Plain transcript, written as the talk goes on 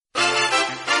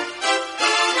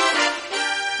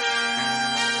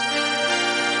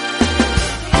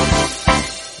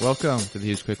Welcome to the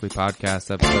Huge Quickly Podcast,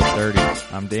 episode 30.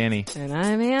 I'm Danny. And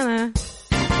I'm Anna.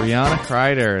 Briana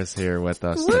Crider is here with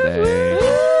us today.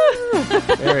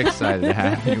 Very excited to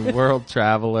have you. World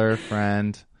traveler,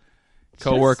 friend,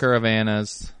 co-worker of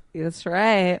Anna's. That's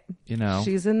right. You know.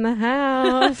 She's in the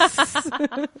house.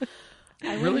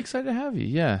 I'm really excited to have you,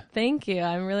 yeah. Thank you.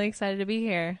 I'm really excited to be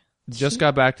here. Just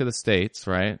got back to the States,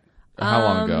 right? How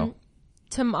long ago?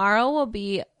 Tomorrow will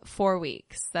be 4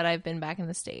 weeks that I've been back in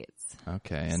the States.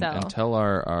 Okay, and tell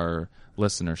our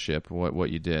listenership what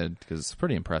you did, because it's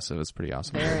pretty impressive. It's pretty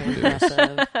awesome. Very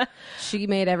impressive. She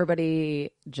made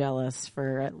everybody jealous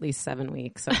for at least 7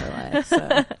 weeks of her life.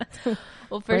 So.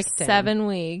 Well, for 7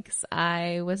 weeks,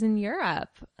 I was in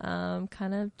Europe,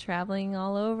 kind of traveling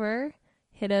all over.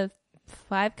 Hit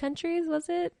 5 countries, was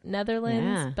it?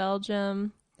 Netherlands,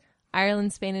 Belgium,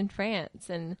 Ireland, Spain, and France,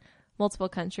 and multiple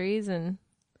countries, and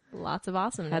lots of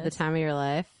awesomeness. Had the time of your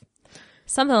life.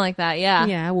 Something like that, yeah.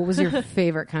 Yeah. What was your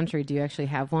favorite country? Do you actually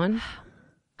have one?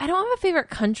 I don't have a favorite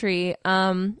country.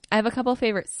 I have a couple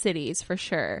favorite cities for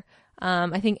sure.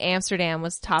 I think Amsterdam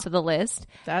was top of the list.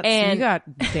 You got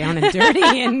down and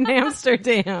dirty in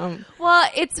Amsterdam. Well,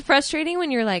 it's frustrating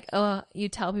when you're like, you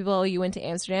tell people you went to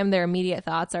Amsterdam, their immediate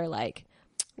thoughts are like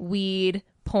weed,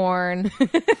 porn,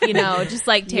 just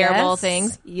like terrible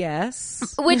things.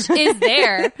 Yes. Which is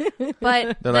there.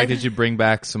 But they're like, did you bring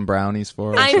back some brownies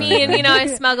for us? I mean, I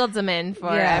smuggled them in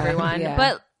for everyone. Yeah.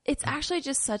 But it's actually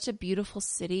just such a beautiful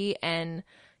city, and,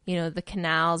 the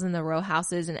canals and the row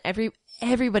houses, and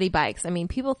everybody bikes. I mean,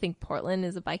 people think Portland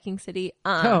is a biking city.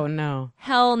 Oh, no.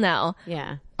 Hell no.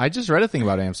 Yeah. I just read a thing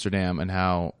about Amsterdam and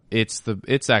how it's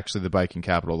actually the biking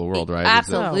capital of the world, right?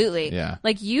 Absolutely. Yeah.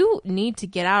 Like, you need to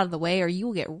get out of the way or you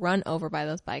will get run over by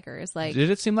those bikers. Like, did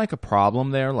it seem like a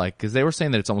problem there? Like, because they were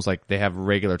saying that it's almost like they have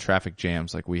regular traffic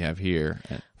jams like we have here.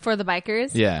 For the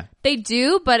bikers? Yeah. They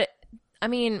do, but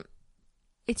it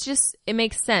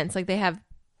makes sense. Like, they have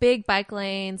big bike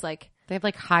lanes, like, they have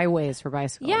like highways for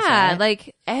bicycles. Yeah, right?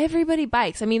 like everybody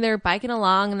bikes. I mean, they're biking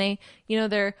along, and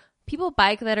they're people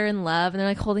bike that are in love, and they're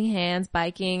like holding hands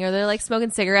biking, or they're like smoking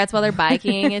cigarettes while they're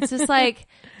biking. It's just like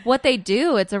what they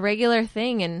do. It's a regular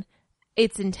thing, and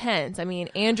it's intense. I mean,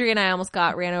 Andrea and I almost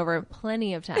got ran over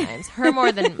plenty of times. Her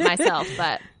more than myself,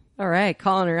 but. All right,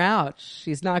 calling her out.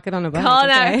 She's not good on a bike.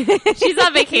 Out. She's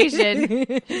on vacation.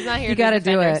 She's not here to defend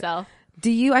do it. herself.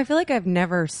 I feel like I've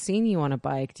never seen you on a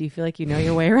bike. Do you feel like you know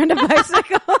your way around a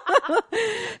bicycle?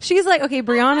 She's like, okay,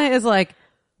 Briana is like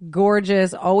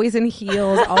gorgeous, always in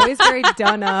heels, always very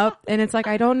done up. And it's like,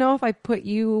 I don't know if I put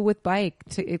you with bike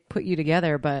to put you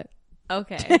together, but.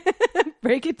 Okay.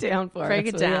 Break it down for us. Break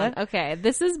it down. Okay.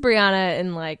 This is Briana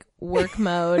in like work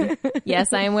mode.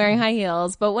 Yes, I am wearing high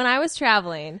heels, but when I was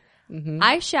traveling,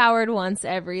 I showered once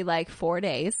every like 4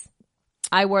 days.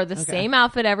 I wore the same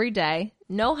outfit every day.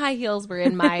 No high heels were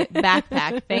in my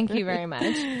backpack. Thank you very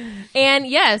much. And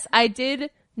yes, I did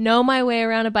know my way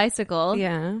around a bicycle.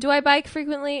 Yeah. Do I bike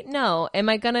frequently? No. Am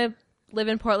I going to live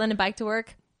in Portland and bike to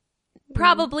work?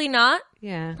 Probably not.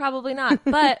 Yeah. Probably not.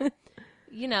 But, But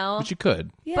you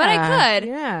could. Yeah. But I could.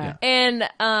 Yeah. And,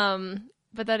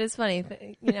 but that is funny,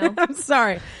 I'm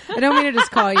sorry. I don't mean to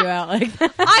just call you out like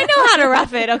that. I know how to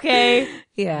rough it, okay?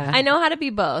 Yeah. I know how to be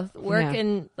both. Work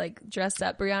and like dressed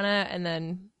up Briana, and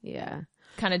then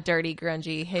kind of dirty,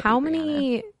 grungy, hippie How Briana.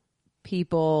 many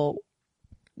people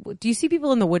do you see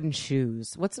people in the wooden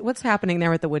shoes? What's happening there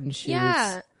with the wooden shoes?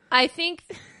 Yeah. I think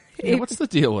Yeah, what's the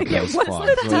deal with those what's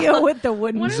clogs? the deal with the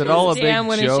wooden shoes? Is it all a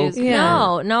big joke?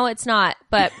 Yeah. No, it's not.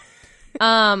 But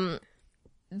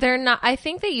they're not. I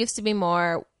think they used to be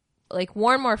more like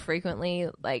worn more frequently,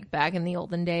 like back in the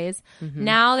olden days.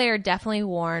 Now they are definitely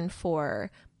worn for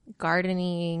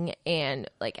gardening and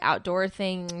like outdoor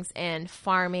things and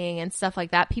farming and stuff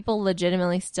like that. People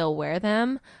legitimately still wear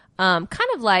them. Kind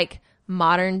of like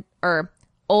modern or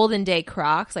olden day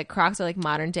Crocs. Like Crocs are like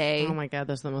modern day. Oh my God,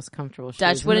 those are the most comfortable shoes.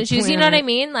 Dutch wooden shoes. You know what I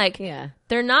mean? Like, yeah,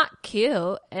 they're not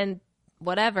cute and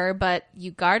whatever, but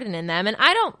you garden in them. And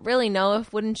I don't really know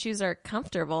if wooden shoes are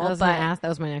comfortable. That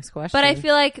was my next question. But I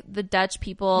feel like the Dutch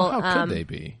people. Well, how could they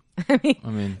be? I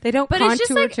mean, they don't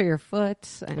contour to your foot.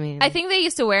 I think they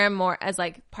used to wear them more as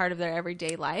like part of their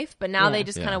everyday life, but now they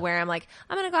just kind of wear them like,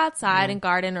 I'm going to go outside and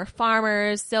garden, or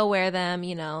farmers still wear them,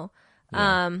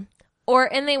 and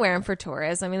they wear them for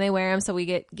tourists. I mean, they wear them so we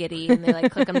get giddy, and they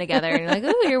like click them together, and you're like,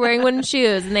 ooh, you're wearing wooden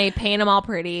shoes, and they paint them all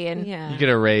pretty, and you get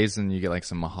a raise and you get like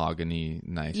some mahogany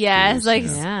nice. It's like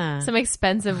some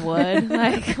expensive wood,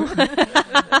 like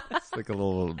it's like a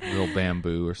little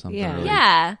bamboo or something. Really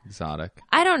exotic.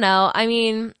 I don't know. I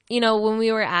mean, when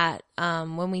we were at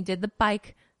when we did the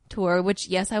bike tour, which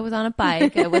yes, I was on a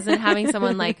bike. I wasn't having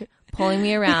someone like pulling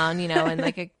me around, in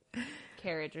like a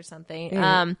carriage or something.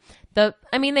 Yeah.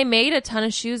 They made a ton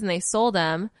of shoes and they sold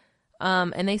them.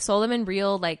 And they sold them in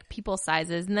real like people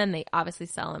sizes, and then they obviously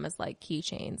sell them as like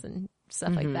keychains and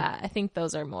stuff like that. I think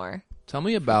those are more. Tell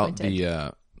me about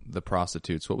the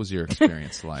prostitutes. What was your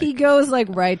experience like? He goes like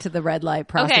right to the red light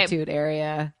prostitute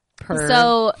area. Perv.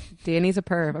 So Danny's a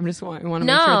perv. I'm just want to make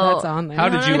sure that's on there. How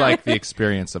did you like the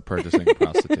experience of purchasing a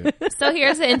prostitute? So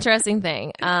here's the interesting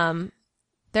thing.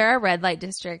 There are red light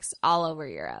districts all over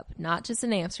Europe, not just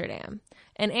in Amsterdam.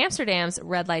 And Amsterdam's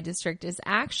red light district is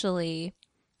actually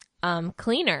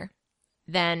cleaner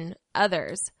than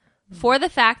others for the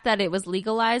fact that it was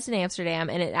legalized in Amsterdam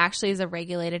and it actually is a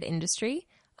regulated industry.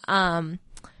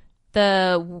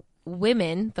 The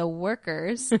women, the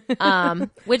workers,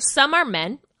 which some are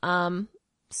men,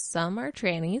 some are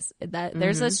trannies,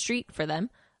 there's a street for them.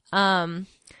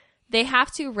 They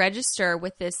have to register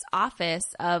with this office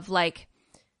of like,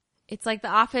 it's like the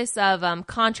office of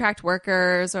contract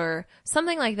workers or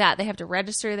something like that. They have to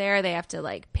register there. They have to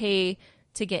like pay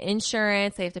to get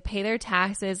insurance. They have to pay their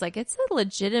taxes. Like it's a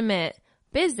legitimate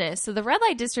business. So the red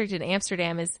light district in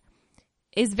Amsterdam is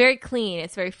very clean.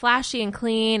 It's very flashy and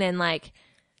clean, and like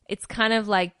it's kind of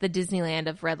like the Disneyland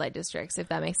of red light districts, if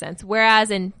that makes sense.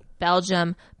 Whereas in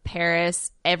Belgium,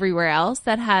 Paris, everywhere else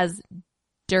that has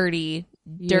dirty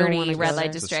red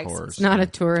light districts. It's not a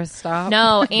tourist stop.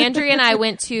 No, Andrea and I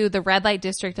went to the red light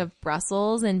district of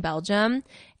Brussels in Belgium,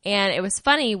 and it was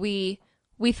funny.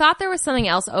 We thought there was something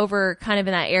else over kind of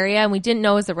in that area, and we didn't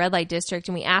know it was the red light district,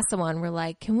 and we asked someone, we're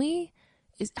like,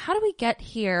 how do we get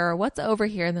here? What's over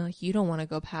here? And they're like, you don't want to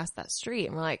go past that street.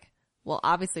 And we're like, well,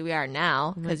 obviously we are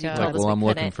now because you told us we I'm couldn't.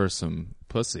 looking for some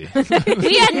pussy.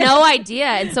 We had no idea.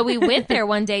 And so we went there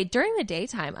one day during the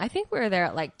daytime. I think we were there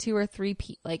at like 2 or 3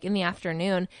 like in the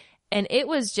afternoon, and it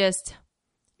was just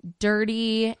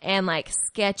dirty and like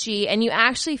sketchy, and we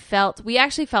actually felt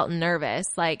nervous,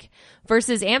 like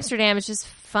versus Amsterdam is just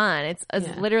fun. It's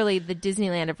literally the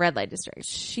Disneyland of red light districts.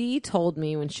 She told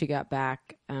me when she got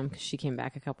back, because she came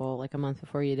back a month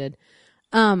before you did,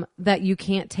 that you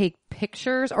can't take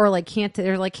pictures or like can't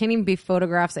even be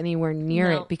photographs anywhere near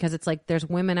it because it's like there's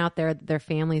women out there that their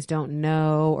families don't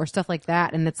know or stuff like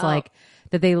that, and it's like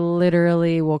that they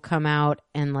literally will come out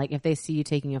and like if they see you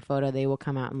taking a photo, they will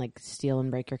come out and like steal and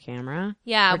break your camera.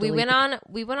 Yeah, we went on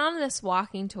this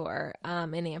walking tour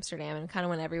in Amsterdam and kind of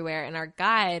went everywhere, and our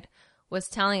guide was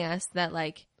telling us that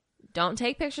like don't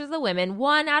take pictures of the women,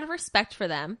 one, out of respect for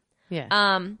them. Yeah.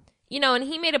 And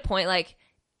he made a point like,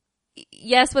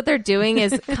 yes, what they're doing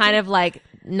is kind of like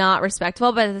not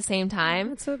respectful, but at the same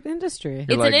time, it's an industry.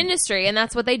 It's an industry, and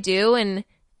that's what they do, and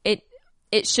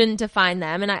it shouldn't define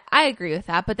them. And I agree with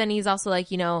that. But then he's also like,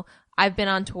 I've been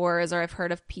on tours or I've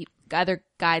heard of other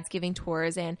guides giving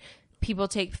tours, and people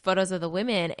take photos of the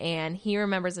women, and he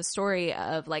remembers a story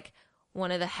of like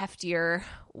one of the heftier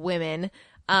women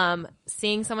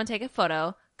seeing someone take a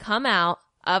photo, come out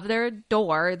of their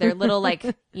door, their little like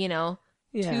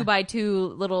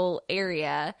 2x2 little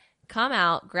area, come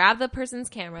out, grab the person's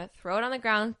camera, throw it on the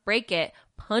ground, break it,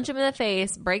 punch them in the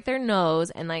face, break their nose,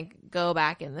 and like go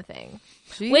back in the thing.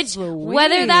 Jeez Which Louise.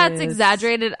 Whether that's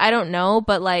exaggerated, I don't know,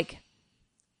 but like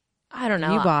I don't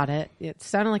know. You bought it. It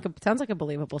sounds like a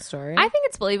believable story. I think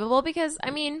it's believable because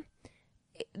I mean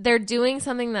they're doing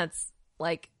something that's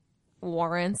like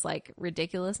warrants like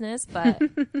ridiculousness, but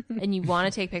and you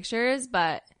want to take pictures,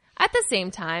 but at the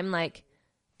same time, like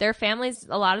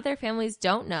a lot of their families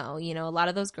don't know. A lot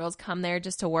of those girls come there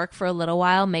just to work for a little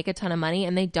while, make a ton of money,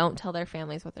 and they don't tell their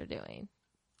families what they're doing.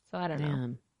 So I don't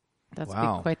know. That's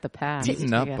quite the path.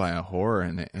 Beaten up by a whore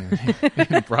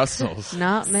in Brussels.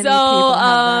 Not many people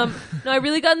have that. No, I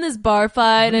really got in this bar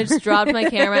fight and I just dropped my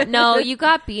camera. No, you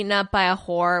got beaten up by a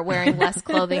whore wearing less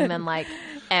clothing than like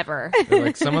ever.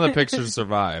 Like some of the pictures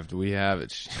survived. We have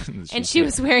it. And she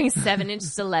was wearing 7-inch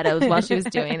stilettos while she was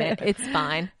doing it. It's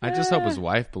fine. I just hope his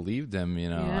wife believed him. I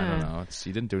don't know.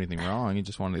 He didn't do anything wrong. He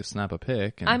just wanted to snap a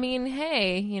pic. And... I mean,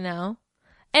 hey,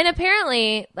 And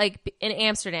apparently, like in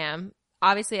Amsterdam,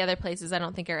 obviously other places I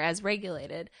don't think are as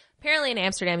regulated. Apparently in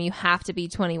Amsterdam, you have to be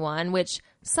 21, which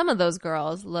some of those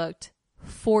girls looked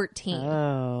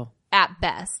 14 at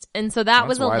best. And so that's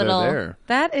was a little... There.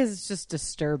 That is just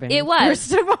disturbing. It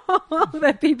was. First of all,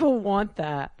 that people want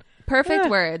that. Perfect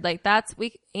word. Like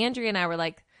Andrea and I were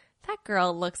like, that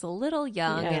girl looks a little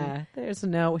young. Yeah,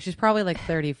 and she's probably like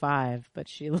 35, but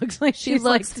she looks like she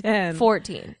looks like 10.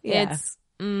 14. Yeah. It's,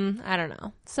 I don't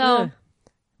know. So...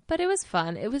 But it was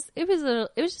fun. It was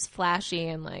just flashy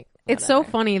and like whatever. It's so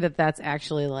funny that that's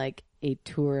actually like a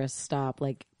tourist stop.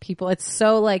 Like people, it's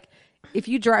so like if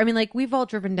you drive. I mean, like we've all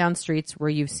driven down streets where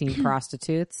you've seen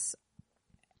prostitutes.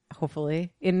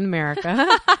 hopefully in America.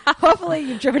 Hopefully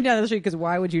you've driven down the street, because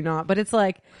why would you not? But it's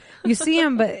like you see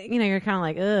them, but you're kind of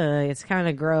like, ugh, it's kind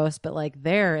of gross. But like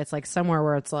there, it's like somewhere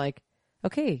where it's like,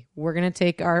 okay, we're gonna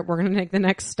take the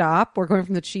next stop. We're going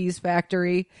from the cheese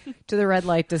factory to the red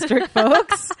light district,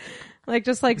 folks. Like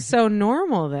just like so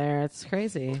normal there. It's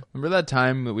crazy. Remember that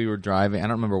time that we were driving? I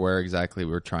don't remember where exactly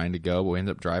we were trying to go, but we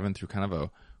ended up driving through kind of a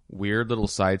weird little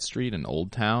side street in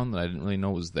Old Town that I didn't really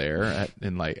know was there at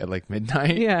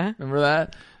midnight. Yeah. Remember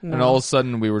that? No. And all of a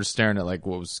sudden we were staring at like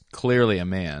what was clearly a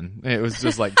man. It was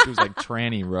just like, it was like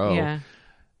Tranny Row. Yeah.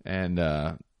 And,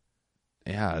 I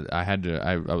had to,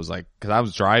 I was like, cause I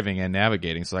was driving and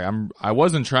navigating. So like I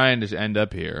wasn't trying to end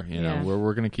up here, Yeah.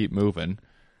 we're going to keep moving.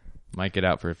 Might get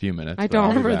out for a few minutes. I but I'll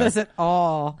don't be remember back. this at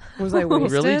all. Was I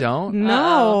wasted? Really don't?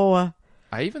 No.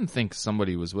 I even think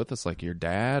somebody was with us, like your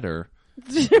dad or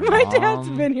My dad's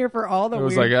been here for all the it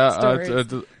was weird like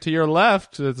stories. to your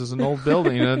left. There's an old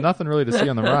building. Nothing really to see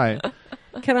on the right.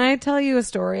 Can I tell you a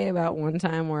story about one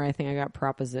time where I think I got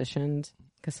propositioned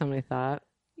because somebody thought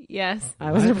Yes.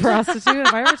 I was a prostitute?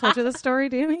 Have I ever told you this story,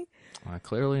 Danny?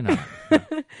 Clearly not.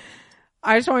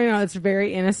 I just want you to know it's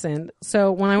very innocent.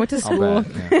 So when I went to I'll school,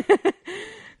 bet. Yeah.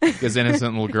 Because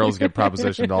innocent little girls get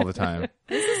propositioned all the time.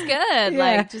 This is good. Yeah.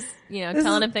 Like, just,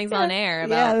 telling him things on air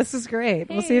about. yeah, this is great.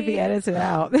 We'll see if he edits it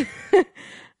out.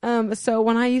 So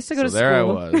when I used to go to So there I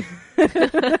school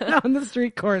was. on the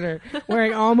street corner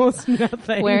wearing almost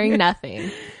nothing. Wearing nothing.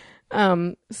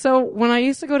 So when I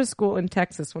used to go to school in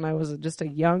Texas when I was just a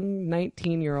young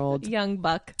 19-year-old. Young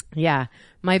buck. Yeah.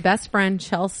 My best friend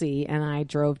Chelsea and I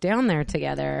drove down there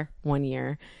together one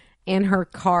year. In her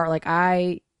car,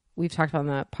 we've talked about on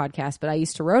the podcast, but I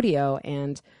used to rodeo,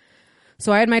 and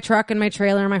so I had my truck and my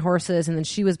trailer and my horses, and then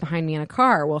she was behind me in a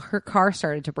car. Well, her car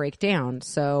started to break down,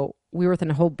 so we were with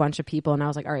a whole bunch of people, and I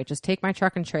was like, all right, just take my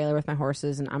truck and trailer with my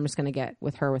horses, and I'm just going to get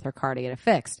with her car to get it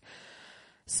fixed.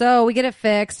 So we get it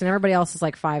fixed, and everybody else is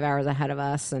like 5 hours ahead of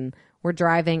us, and we're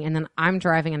driving, and then I'm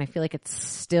driving, and I feel like it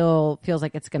still feels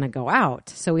like it's going to go out.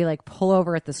 So we like pull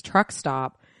over at this truck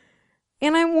stop,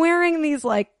 and I'm wearing these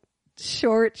like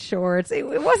short shorts. It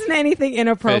wasn't anything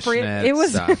inappropriate. Fishnet It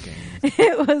was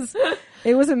stockings.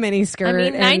 it was a mini skirt. I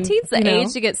mean, and, 19's the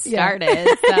age to get started.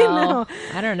 So know.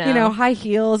 I don't know. High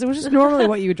heels. It was just normally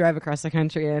what you would drive across the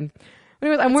country in.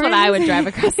 Anyways, That's what I would drive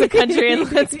across the country in,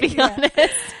 let's be honest.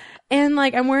 And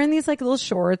like, I'm wearing these like little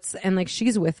shorts, and like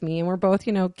she's with me, and we're both,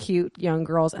 cute young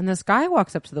girls. And this guy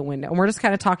walks up to the window, and we're just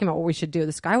kind of talking about what we should do.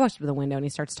 This guy walks up to the window, and he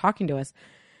starts talking to us.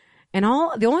 And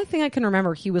the only thing I can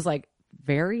remember, he was like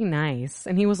very nice,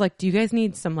 and he was like, "Do you guys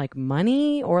need some like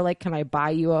money, or like can I buy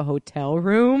you a hotel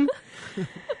room?"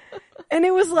 And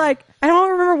it was like, I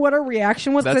don't remember what our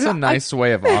reaction was. That's a nice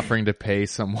way of offering to pay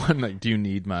someone. Like, do you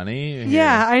need money?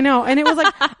 Yeah, I know. And it was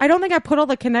like, I don't think I put all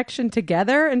the connection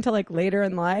together until like later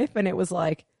in life. And it was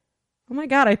like, oh my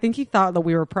God, I think he thought that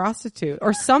we were a prostitute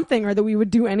or something, or that we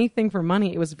would do anything for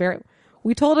money. It was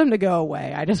we told him to go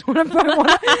away. I just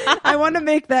I want to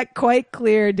make that quite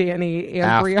clear, Danny.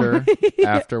 And Briana.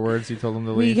 Afterwards, you told him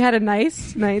to leave. We had a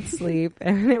nice night's sleep,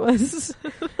 and it was,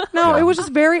 it was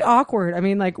just very awkward. I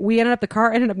mean, like the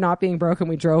car ended up not being broken.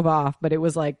 We drove off, but it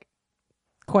was like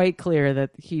quite clear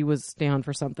that he was down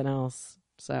for something else.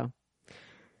 So,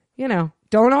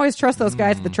 don't always trust those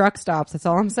guys at the truck stops. That's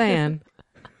all I'm saying.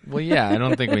 Well, yeah, I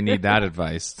don't think we need that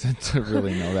advice to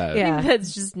really know that. Yeah.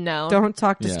 That's just no. Don't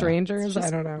talk to Yeah. strangers. I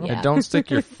don't know. Yeah. And don't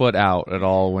stick your foot out at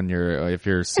all if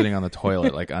you're sitting on the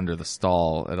toilet, like under the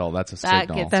stall at all. That's a That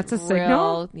signal. gets That's a real,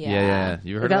 signal? Yeah.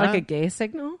 You Is heard that of that? like a gay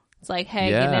signal? It's like, hey,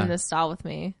 Yeah. get in the stall with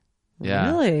me. Yeah.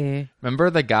 Really?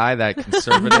 Remember the guy that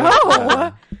conservative?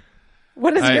 No.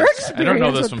 What is your experience I don't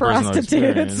know this with from personal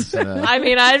prostitutes? experience. I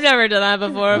mean, I've never done that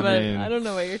before, but mean, I don't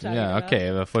know what you're talking Yeah, about. okay.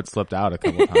 The foot slipped out a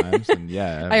couple times, and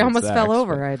yeah, I it's almost sex, fell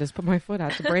over. but- I just put my foot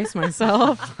out to brace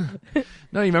myself.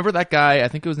 No, you remember that guy? I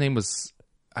think his name was.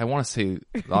 I want to say,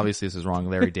 obviously this is wrong,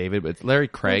 Larry David, but Larry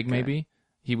Craig maybe.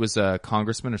 He was a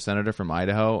congressman or senator from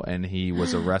Idaho, and he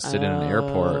was arrested in an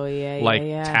airport,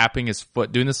 yeah. tapping his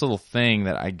foot, doing this little thing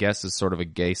that I guess is sort of a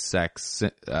gay sex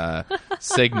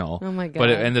signal. Oh my God. But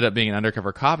it ended up being an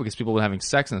undercover cop because people were having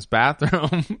sex in his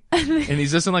bathroom, and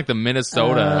he's just in like the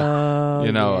Minnesota,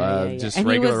 just And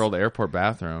he regular was- old airport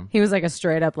bathroom. He was like a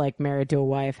straight up like married to a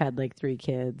wife, had like 3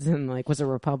 kids, and like was a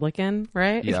Republican,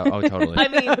 right? Yeah, oh totally. I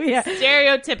mean, Yeah.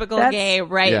 stereotypical That's- gay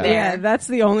right Yeah. there. Yeah, that's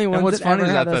the only one. And what's that funny ever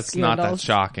is had that those that's not that scandals.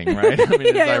 shocking, right? I mean,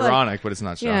 it's Yeah, you're like- ironic, but it's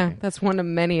not shocking. Yeah, that's one of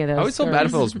many of those. I always feel bad for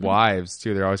stories. those wives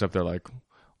too. They're always up there like,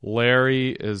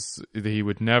 Larry he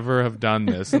would never have done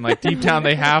this, and like deep down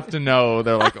they have to know.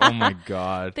 They're like, oh my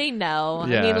God, They know.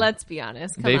 Yeah. I mean, let's be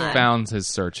honest. Come they on. found his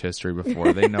search history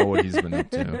before. They know what he's been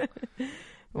up to.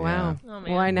 Wow. Oh,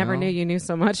 man. Well, I never knew you knew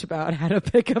so much about how to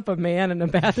pick up a man in a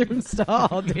bathroom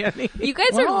stall, Danny. You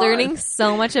guys are learning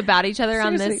so much about each other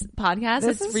on this Seriously, podcast.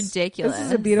 It's ridiculous. This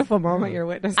is a beautiful moment you're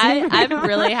witnessing. I'm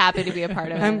really happy to be a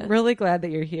part of it. I'm really glad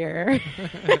that you're here.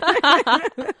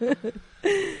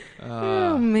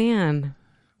 Oh, man.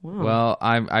 Wow. Well,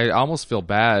 I almost feel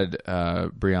bad,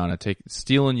 Briana,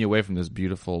 stealing you away from this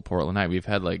beautiful Portland night. We've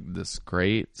had like this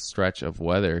great stretch of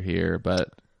weather here, but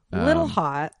A little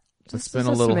hot. It's Just been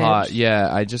a a little smidge. hot. Yeah,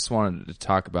 I just wanted to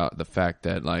talk about the fact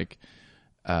that like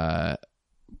it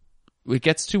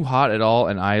gets too hot at all,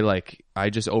 and I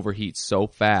just overheat so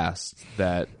fast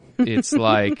that it's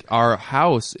like our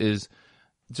house is.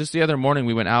 Just the other morning,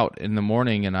 we went out in the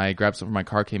morning, and I grabbed something from my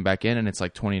car, came back in, and it's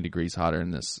like 20 degrees hotter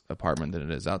in this apartment than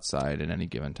it is outside at any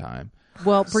given time.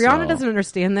 Well, Briana So- doesn't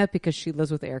understand that because she lives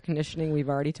with air conditioning. We've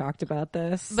already talked about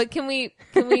this. But can we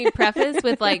preface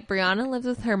with like Briana lives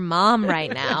with her mom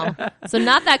right now, so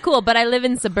not that cool. But I live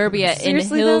in suburbia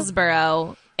Seriously, in though?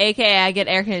 Hillsboro, aka I get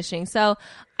air conditioning. So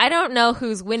I don't know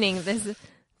who's winning this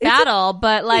battle,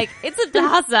 but like it's a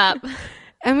toss up.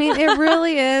 I mean, it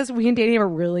really is. We and Danny have a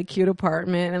really cute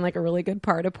apartment in like a really good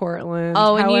part of Portland.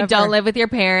 Oh, and you However, don't live with your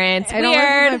parents. I don't live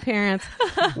Weird. with my parents.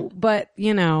 But,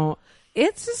 you know,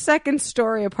 it's a second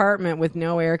story apartment with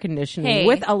no air conditioning, Hey.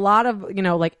 with a lot of, you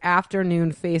know, like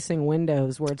afternoon facing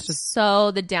windows where it's just, So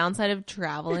the downside of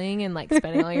traveling and like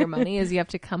spending all your money is you have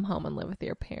to come home and live with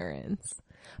your parents.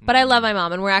 But I love my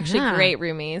mom, and we're actually Yeah. great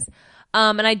roomies.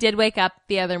 And I did wake up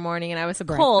the other morning and I was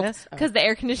cold breakfast? because the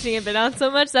air conditioning had been on so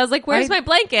much. So I was like, where's my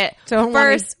blanket? don't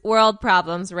First world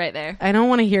problems right there. I don't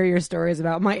want to hear your stories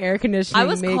about my air conditioning I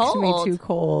was makes cold. me too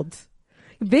cold.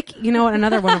 Vic, you know what?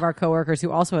 Another one of our coworkers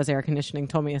who also has air conditioning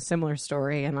told me a similar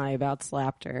story, and I about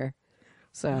slapped her.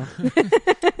 So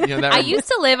You know, that I used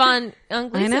to live on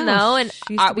Gleason know. though, and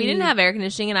She used to we be- didn't have air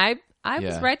conditioning, and I was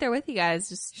Yeah. right there with you guys,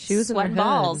 just She was in her sweating hood.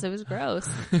 balls. It was gross.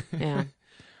 yeah.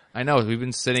 I know we've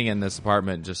been sitting in this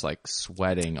apartment just like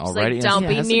sweating already. like, don't and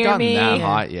be it hasn't near gotten me. that Yeah.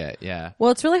 hot yet. Yeah.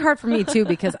 Well, it's really hard for me too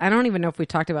because I don't even know if we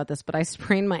talked about this, but I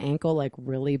sprained my ankle like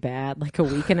really bad like a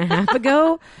week and a half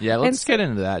ago. Yeah, And let's so- get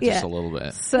into that just yeah. a little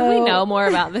bit. So We know more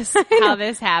about this, how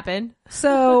this happened.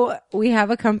 So we have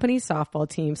a company softball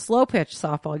team, slow pitch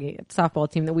softball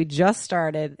team that we just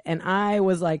started, and I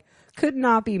was like, could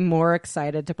not be more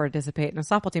excited to participate in a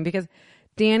softball team because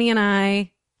Danny and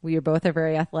I. We are both are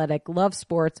very athletic, love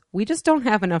sports. We just don't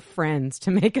have enough friends to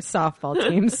make a softball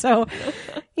team. So,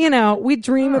 you know, we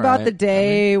dream about right. the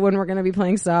day when we're going to be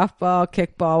playing softball,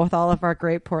 kickball with all of our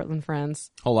great Portland friends.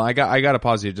 Hold on, I got to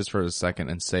pause you just for a second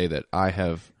and say that I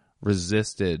have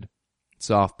resisted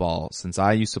softball since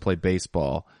I used to play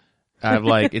baseball. I've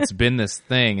like it's been this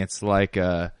thing. It's like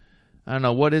I don't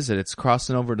know, what is it? It's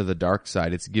crossing over to the dark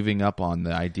side. It's giving up on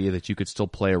the idea that you could still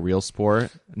play a real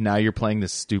sport. Now you're playing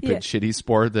this stupid, shitty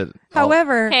sport that.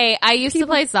 However, Hey, I used to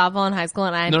play softball in high school,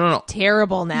 and I'm No.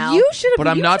 terrible now. you should have. But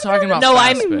I'm you not should have talking about No,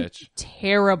 fast I'm- pitch.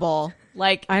 terrible.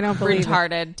 Like, I don't believe it.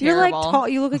 retarded. You're like Terrible. tall.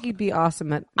 You look like you'd be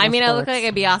awesome at. I most mean, I look sports. like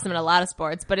I'd be awesome at a lot of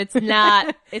sports, but it's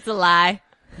not. It's a lie.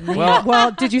 Well,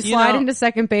 Well, did you slide know- into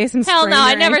second base and Hell sprain no, I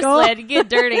your never ankle? slid. Get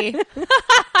dirty.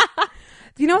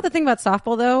 You know what the thing about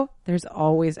softball though? There's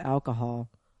always alcohol.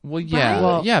 well, yeah, Right.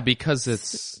 Well- yeah, because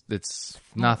it's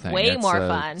nothing. Way It's more a-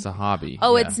 fun. It's a hobby.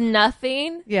 Oh, yeah. it's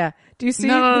nothing. Yeah. Do you see?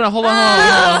 No, hold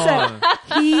on.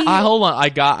 He, Hold on.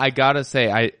 I gotta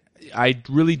say, I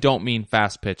really don't mean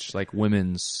fast pitch like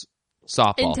women's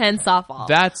softball. Intense softball.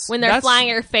 That's- when they're that's- flying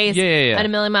at your face yeah. at a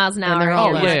million miles an and hour. they're And all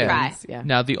you want to yeah. cry. Yeah.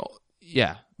 Now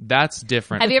that's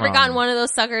different. Have you ever from- gotten one of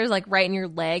those suckers like right in your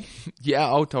leg?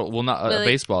 Yeah. Oh, totally. Well, not Really? a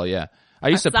baseball. Yeah, I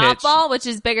used to pitch. Softball, which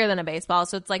is bigger than a baseball,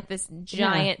 so it's like this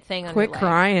giant thing on Quit your leg.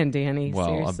 crying, Danny. Well,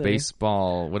 Seriously. a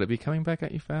baseball. Would it be coming back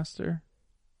at you faster?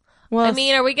 Well, I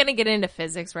mean, are we going to get into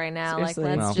physics right now? Seriously. Like,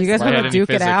 let's Well, just you guys if I wanna had any duke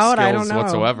it physics out? I don't skills know.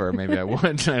 whatsoever. Maybe I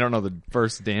would. I don't know the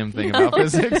first damn thing about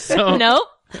physics. So Nope.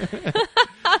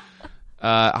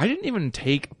 I didn't even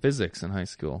take physics in high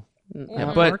school.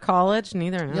 no, but- or college,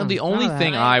 neither. You know, the only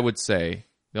thing I would say,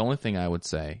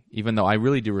 even though I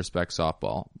really do respect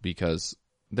softball, because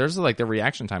there's like the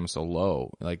reaction time is so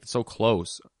low, like so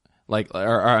close. Like,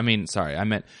 I mean, sorry, I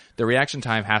meant the reaction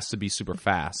time has to be super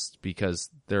fast because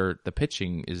the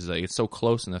pitching is like it's so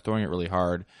close and they're throwing it really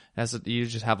hard. You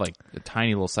just have like a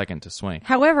tiny little second to swing.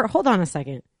 However, hold on a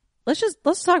second.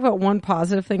 Let's talk about one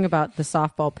positive thing about the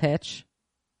softball pitch.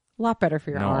 A lot better for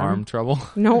your No arm. arm trouble.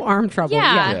 No arm trouble.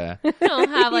 Yeah. Yeah. You don't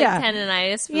have like Yeah.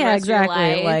 tendonitis for the Yeah, rest exactly. of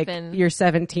your life. Like and you're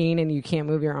 17 and you can't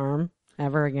move your arm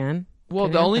ever again. Well,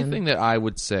 Could the only happen. thing that I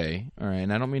would say, all right,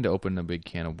 and I don't mean to open a big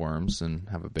can of worms and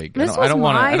have a big. This I don't was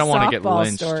want to. my I don't want to get softball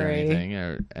lynched story.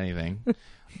 or anything,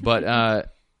 but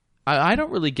I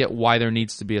don't really get why there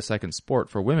needs to be a second sport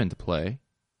for women to play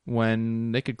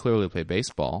when they could clearly play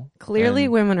baseball. Clearly,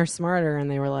 And- women are smarter, and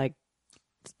they were like,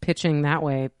 pitching that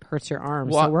way hurts your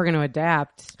arms, so we're going to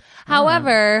adapt.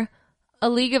 However, A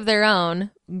League of Their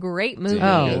Own, great movie.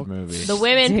 Good movie. The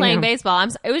women Damn. playing baseball.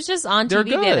 It was just on They're TV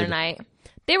the other good. night.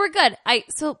 They were good.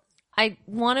 I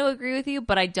want to agree with you,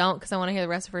 but I don't because I want to hear the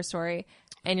rest of her story.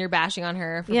 And you're bashing on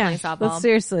her for playing softball.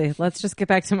 Seriously, let's just get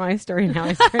back to my story now.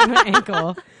 I sprained my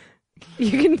ankle.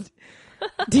 You can...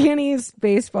 Danny's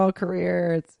baseball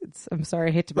career. It's. I'm sorry,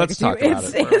 I hate to break Let's it to talk you. about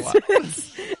it for a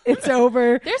while. It's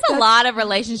over. There's a lot of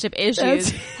relationship issues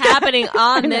happening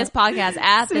on this podcast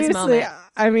at this Seriously, moment.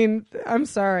 I mean, I'm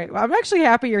sorry. I'm actually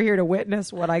happy you're here to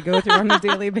witness what I go through on a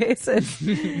daily basis.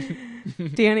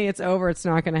 Danny, it's over. It's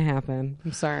not going to happen.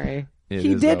 I'm sorry.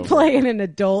 He is did over. play in an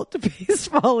adult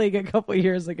baseball league a couple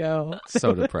years ago.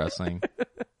 So depressing.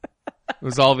 It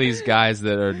was all these guys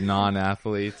that are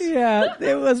non-athletes. Yeah,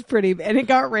 it was pretty, and it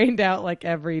got rained out like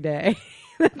every day.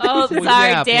 Oh, sorry.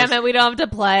 yeah, Damn plus- it. We don't have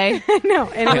to play. No,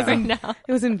 and it was Right in, now.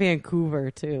 it was in Vancouver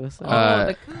too. So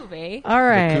The Cuvée. all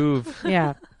right, Couve.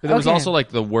 yeah. But it was Okay. also like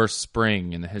the worst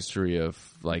spring in the history of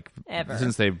like Ever.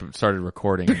 since they started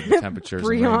recording the temperatures. and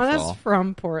Brianna's rainfall.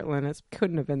 from Portland. It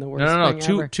couldn't have been the worst. No.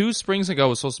 spring ever. Two springs ago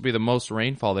was supposed to be the most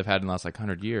rainfall they've had in the last like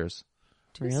 100 years.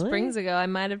 Really? Springs ago, I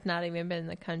might have not even been in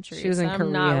the country. She was so in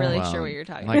I'm not Korea. really Well, sure what you're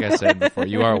talking like about. I said before,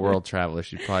 you are a world traveler.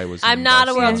 She probably was. I'm in not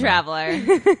a world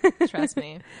Barcelona. traveler. Trust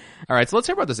me. All right, so let's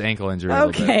hear about this ankle injury. A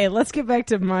little bit. Okay, let's get back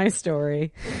to my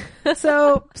story.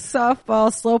 So,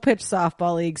 softball, slow pitch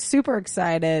softball league, super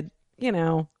excited. You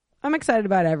know, I'm excited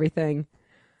about everything.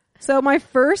 So, my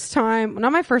first time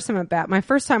at bat, my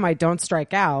first time I don't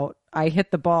strike out, I hit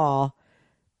the ball.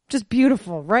 Just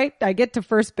beautiful, right? I get to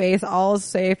first base, all is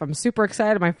safe. I'm super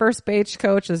excited. My first base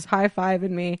coach is high-fiving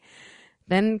me.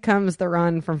 Then comes the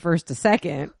run from first to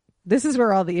second. This is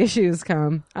where all the issues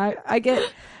come.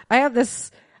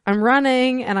 I'm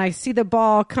running and I see the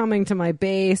ball coming to my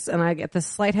base and I get this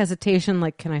slight hesitation.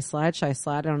 Like, can I slide? Should I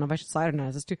slide? I don't know if I should slide or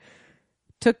not.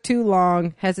 Took too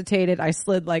long, hesitated. I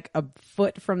slid like a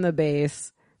foot from the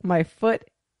base. My foot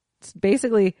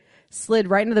basically slid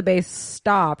right into the base,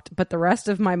 stopped, but the rest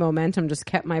of my momentum just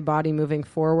kept my body moving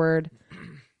forward.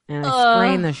 And I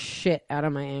sprained the shit out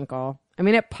of my ankle. I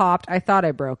mean, it popped. I thought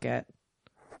I broke it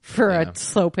for a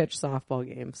slow pitch softball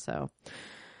game. So,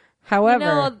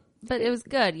 however, But it was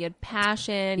good. You had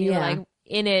passion. You were like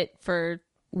in it for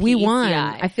we won.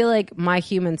 PECI. I feel like my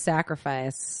human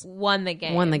sacrifice won the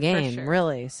game. won the for game. sure.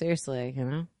 Really, seriously, you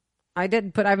know. I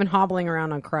did, but I've been hobbling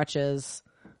around on crutches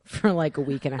for like a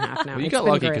week and a half now. Well, you It's got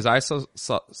been lucky great. because I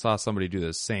saw somebody do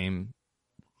the same,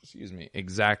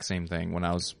 exact same thing when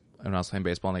I was playing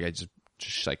baseball, and the guy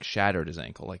just like shattered his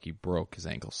ankle, like he broke his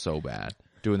ankle so bad,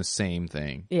 doing the same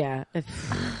thing. Yeah.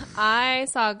 I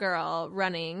saw a girl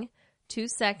running to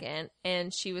second,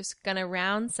 and she was gonna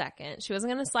round second. She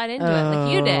wasn't gonna slide into it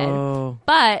like you did, Oh.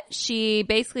 but she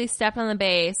basically stepped on the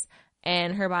base,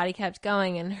 and her body kept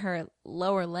going, and her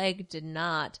lower leg did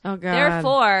not. Oh, God.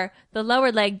 Therefore, the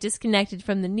lower leg disconnected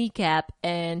from the kneecap,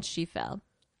 and she fell.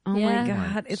 Oh Yeah. my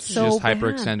God. It's She so just bad.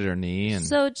 hyperextended her knee, and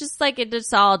So just like it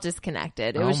just all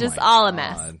disconnected. It was Oh just my all a God.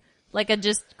 mess. Like a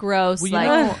just gross. well, you like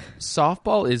know,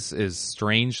 softball is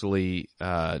strangely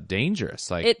dangerous.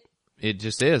 Like it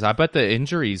just is. I bet the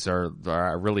injuries are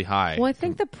really high. Well, I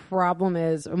think the problem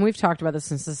is, and we've talked about this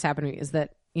since this happened to me, is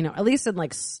that, you know, at least in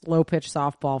like slow pitch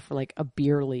softball for like a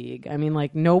beer league, I mean,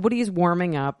 like nobody's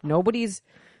warming up, nobody's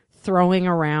throwing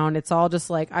around. It's all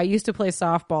just like, I used to play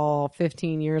softball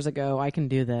 15 years ago. I can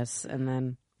do this. And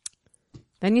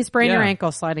then you sprain your Yeah.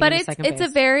 ankle sliding but into second it's base.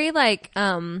 a very like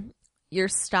you're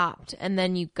stopped and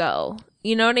then you go.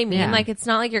 You know what I mean? Yeah. Like it's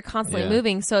not like you're constantly Yeah.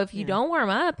 moving. So if you don't warm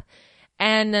up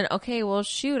and then okay, well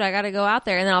shoot, I got to go out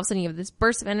there, and then all of a sudden you have this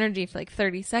burst of energy for like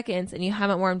 30 seconds and you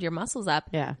haven't warmed your muscles up.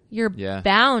 Yeah. You're Yeah.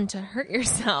 bound to hurt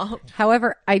yourself.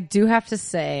 However, I do have to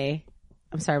say,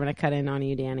 I'm sorry, I'm going to cut in on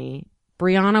you, Danny.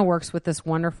 Briana works with this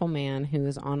wonderful man who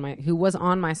was on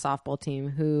my softball team,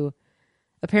 who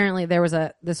apparently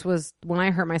this was when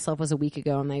I hurt myself was a week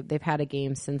ago, and they've had a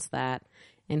game since that,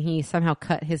 and he somehow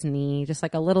cut his knee, just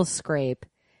like a little scrape.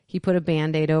 He put a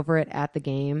Band-Aid over it at the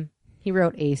game. He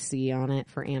wrote AC on it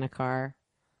for Anna Carr.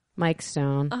 Mike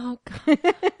Stone. Oh god.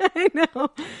 I know.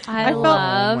 I felt-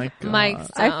 love Oh my God. Mike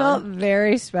Stone. I felt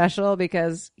very special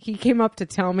because he came up to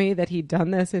tell me that he'd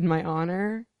done this in my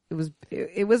honor.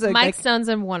 It was a Mike like, Stone's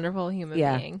a wonderful human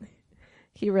Yeah. being.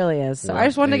 he really is. So What I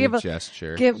just wanted to a give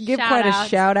gesture. give Shout quite a out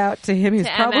shout out to him. He's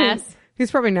to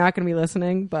MS. probably not going to be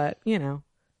listening, but you know,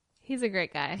 He's a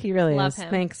great guy. he really love is. Him.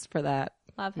 Thanks for that.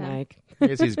 Love him. Mike. I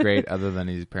guess he's great, other than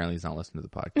he's not listening to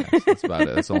the podcast. That's about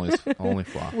it. That's his only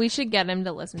flaw. We should get him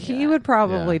to listen to He it. would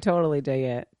probably totally dig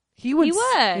it. He would. He would.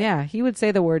 Yeah, he would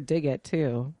say the word dig it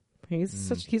too.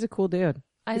 He's a cool dude.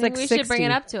 I He's think like we 60. should bring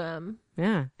it up to him.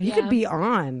 Yeah. He Yeah. could be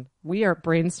on. We are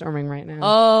brainstorming right now.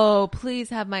 Oh, please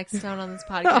have Mike Stone on this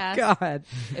podcast. Oh, God.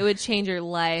 It would change your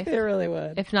life, It really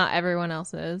would. if not everyone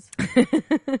else's.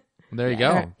 There you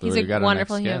go. He's We a got our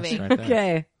wonderful next human guest being. right there.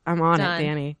 Okay. I'm on Done. it,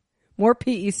 Danny. More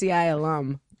PECI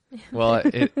alum. Well,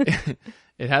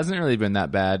 it hasn't really been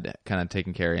that bad. Kind of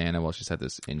taking care of Anna while she's had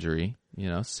this injury.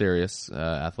 Serious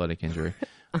athletic injury.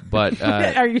 But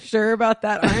Are you sure about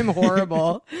that? I'm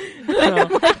horrible.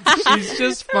 she's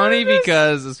just funny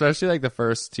because, especially like the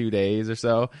first 2 days or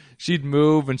so, she'd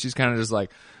move and she's kind of just like,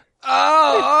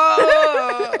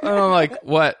 oh, and I'm like,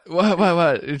 what?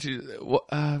 And she,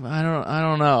 I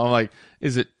don't know. I'm like,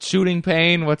 is it shooting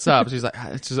pain? What's up? She's like,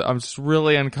 I'm just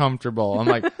really uncomfortable. I'm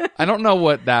like, I don't know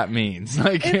what that means.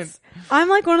 I'm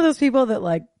like one of those people that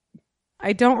like,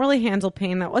 I don't really handle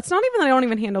pain that well. It's not even that I don't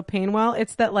even handle pain well.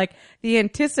 It's that like the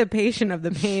anticipation of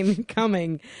the pain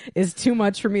coming is too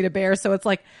much for me to bear. So it's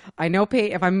like, I know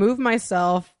pain. If I move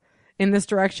myself in this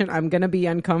direction, I'm going to be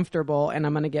uncomfortable and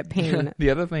I'm going to get pain. The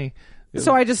other thing.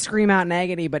 So I just scream out in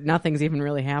agony, but nothing's even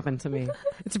really happened to me.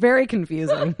 It's very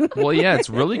confusing. Well, yeah, it's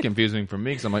really confusing for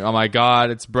me because I'm like, oh my God,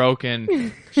 it's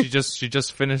broken. She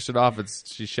just finished it off.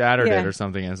 She shattered Yeah. it or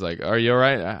something. And it's like, are you all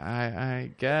right?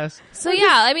 I guess. So yeah,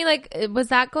 I mean, like, was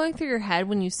that going through your head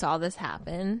when you saw this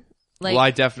happen? Like, Well,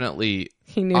 I definitely,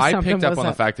 He knew I something picked up was on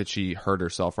the up. fact that she hurt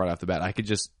herself right off the bat. I could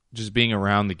just being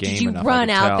around the game did you enough. run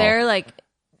I could out tell. there like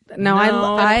No,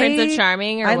 No. I Prince of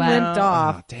Charming or I what? limped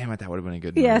off. Oh, damn it, that would have been a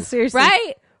good Yeah, move. seriously.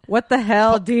 Right? What the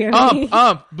hell, Danny?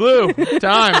 Blue,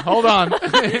 time, hold on.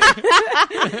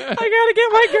 I gotta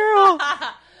get my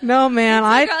girl. No, man,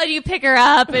 Girl, you pick her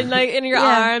up and like in your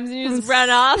Yeah. arms and you just run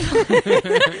off.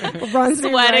 runs me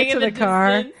Sweating right in to the the car.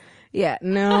 distance. Yeah,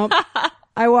 no,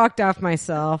 I walked off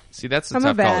myself. See, that's the I'm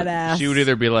a tough call. badass. She would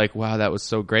either be like, wow, that was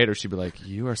so great, or she'd be like,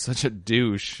 you are such a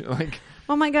douche. Like,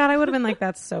 Oh my God, I would have been like,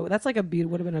 that's like would have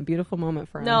been a beautiful moment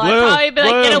for him. No, Blue, I'd probably be like,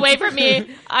 Blue. get away from me.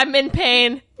 I'm in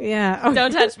pain. Yeah. Oh,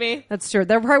 Don't touch me. That's true.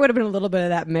 There probably would have been a little bit of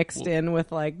that mixed in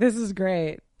with like, this is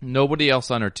great. nobody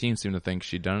else on her team seemed to think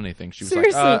she'd done anything. She was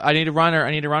Seriously. like, I need to run her.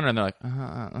 And they're like,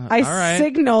 I all right.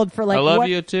 signaled for like, I love what-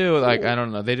 you too. Like, I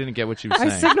don't know. They didn't get what she was I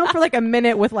saying. signaled for like a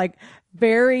minute with like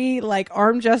very like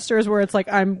arm gestures where it's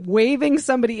like I'm waving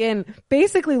somebody in,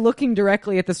 basically looking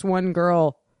directly at this one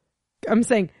girl. I'm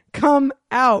saying, come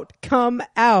out.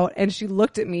 And she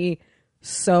looked at me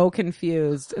so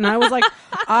confused. And I was like,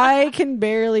 I can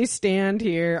barely stand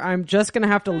here. I'm just going to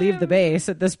have to leave the base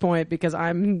at this point because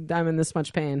I'm in this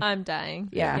much pain. I'm dying.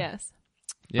 Yeah. Yes.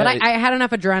 Yeah, But I had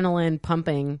enough adrenaline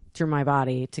pumping through my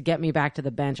body to get me back to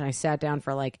the bench. I sat down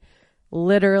for like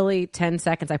literally 10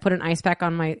 seconds. I put an ice pack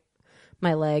on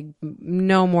my leg,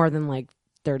 no more than like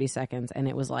 30 seconds. And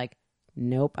it was like,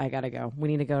 nope, I gotta go. We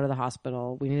need to go to the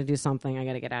hospital. We need to do something. I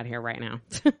gotta get out of here right now.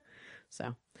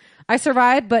 So I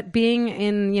survived, but being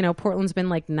in, Portland's been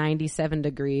like 97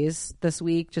 degrees this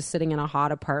week. Just sitting in a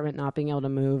hot apartment, not being able to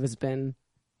move has been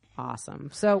awesome.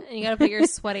 So And you got to put your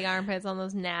sweaty armpits on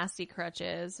those nasty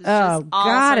crutches. It's oh just all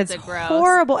God, sorts it's of gross.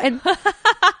 horrible. And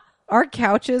our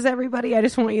couches, everybody, I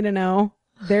just want you to know,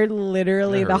 they're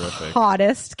literally They're the horrific.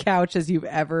 hottest couches you've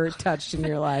ever touched in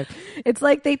your life. It's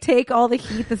like they take all the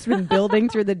heat that's been building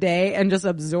through the day and just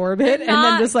absorb it, and then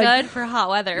Not just like good for hot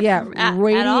weather. yeah, at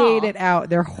radiate all. it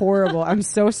out. They're horrible. I'm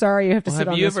so sorry you have to Well, sit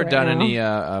have on you this ever right done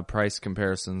now. any price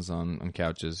comparisons on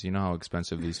couches? You know how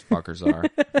expensive these fuckers are.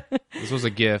 This was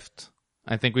a gift.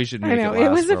 I think we should I make know it last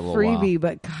it was for a a little freebie,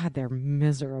 while. but God, they're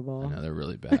miserable. No, they're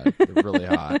really bad. They're really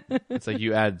hot. It's like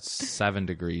you add 7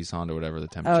 degrees onto whatever the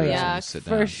temperature Oh is yeah, and you sit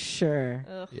for down. sure.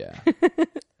 Yeah.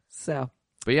 So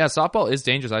But yeah, softball is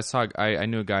dangerous. I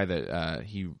knew a guy that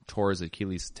he tore his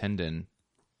Achilles tendon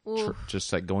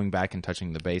just like going back and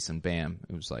touching the base, and bam,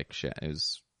 it was like shit. It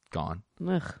was gone.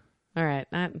 ugh. All right,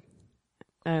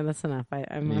 that's enough.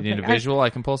 I'm You okay. need a visual?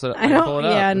 I can pull it. I I can pull don't. it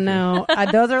up. Yeah, no.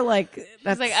 Those are like that's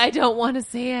It's like, I don't want to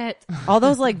see it. all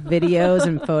those like videos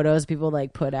and photos people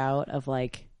like put out of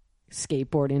like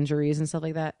skateboard injuries and stuff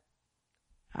like that.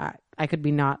 I could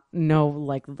be not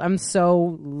like I'm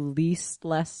so least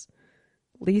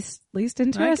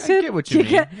interested. I get what you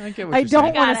mean. I get what I you're don't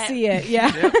saying. want Got to it. see it.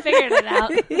 Yeah. Figured it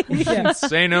out. Yeah.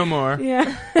 Say no more.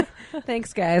 Yeah.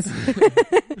 Thanks, guys.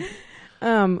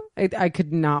 I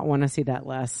could not want to see that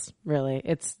less. Really,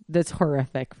 that's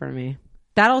horrific for me.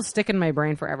 That'll stick in my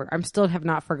brain forever. I'm still have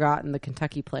not forgotten the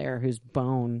Kentucky player whose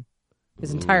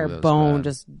his entire that was bone bad.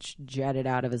 just jetted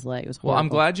out of his leg. It was Well, horrible. I'm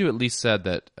glad you at least said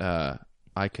that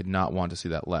I could not want to see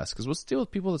that less. Because what's the deal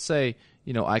with people that say,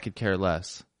 I could care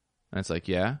less? And it's like,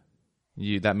 yeah,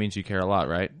 that means you care a lot,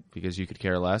 right? Because you could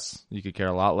care less. You could care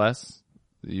a lot less.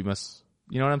 You must,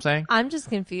 you know what I'm saying? I'm just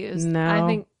confused. No. I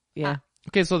think, Yeah.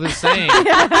 Okay, so they're saying. All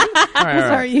right.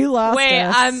 Sorry, you lost wait,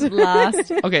 us. I'm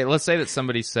lost. Okay, let's say that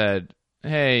somebody said,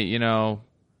 hey,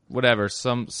 whatever,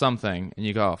 something, and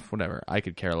you go, whatever, I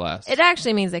could care less. It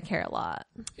actually means they care a lot.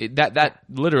 That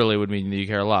literally would mean that you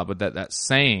care a lot, but that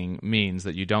saying means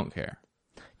that you don't care.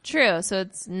 True, so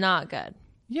it's not good.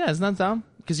 Yeah, isn't that dumb?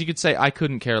 Because you could say, I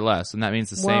couldn't care less, and that means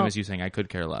the same Well, as you saying, I could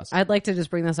care less. I'd like to just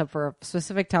bring this up for a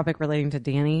specific topic relating to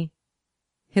Danny.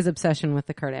 His obsession with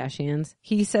the Kardashians.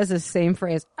 He says the same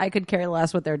phrase, I could care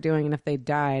less what they're doing, and if they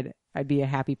died, I'd be a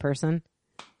happy person.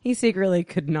 He secretly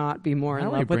could not be more in Why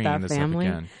are we love with bringing that this up family.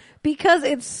 again? Because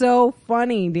it's so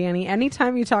funny, Danny.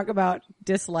 Anytime you talk about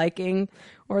disliking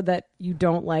or that you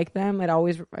don't like them, I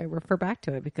refer back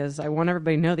to it because I want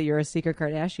everybody to know that you're a secret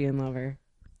Kardashian lover.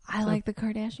 I like the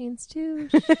Kardashians too.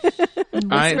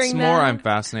 I'm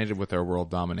fascinated with their world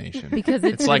domination. Because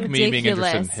it's like me being interested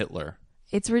in ridiculous. Hitler.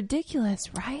 It's ridiculous,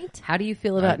 right? How do you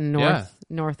feel about yeah.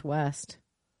 Northwest?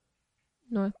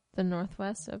 The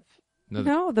Northwest of...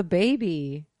 No, the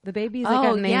baby. The baby's like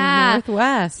Oh, named yeah.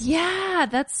 Northwest. Yeah,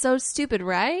 that's so stupid,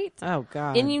 right? Oh,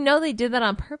 God. And they did that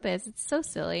on purpose. It's so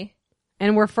silly.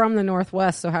 And we're from the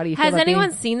Northwest, so how do you feel Has about anyone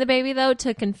being... seen the baby, though,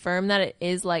 to confirm that it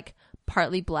is, like,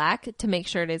 partly black to make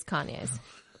sure it is Kanye's?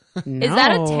 No. Is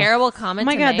that a terrible comment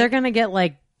Oh my to God, make? they're going to get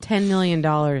like $10 million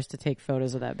to take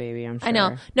photos of that baby, I'm sure. I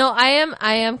know. No, I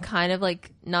am kind of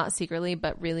like not secretly,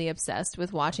 but really obsessed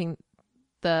with watching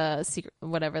the secret,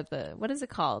 what is it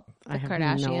called? The I have no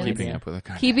Kardashians. idea. Keeping up with the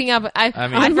Kardashians. Keeping up. I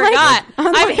mean-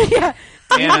 forgot.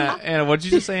 Anna, what did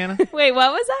you just say, Anna? Wait,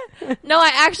 what was that? No,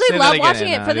 I actually Say that love again, watching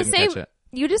Anna. it for I the didn't same. catch it.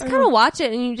 You just kind of watch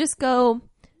it and you just go,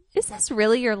 is this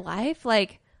really your life?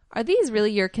 Like, are these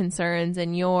really your concerns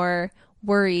and your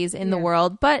worries in the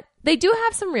world? But they do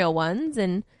have some real ones.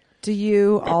 And Do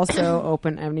you also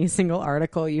open any single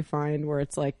article you find where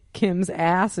it's like Kim's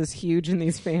ass is huge in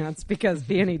these pants because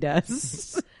Danny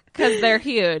does? because they're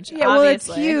huge. Yeah, well, it's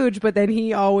obviously. huge, but then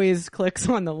he always clicks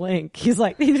on the link. He's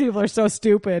like, these people are so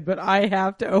stupid, but I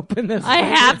have to open this. I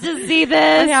link. have to see I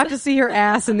this. have to see her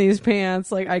ass in these pants.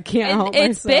 Like, I can't help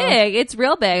It's myself. big. It's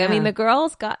real big. I mean, Yeah. the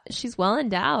girl's she's well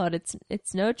endowed.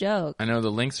 It's no joke. I know the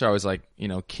links are always like,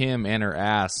 Kim and her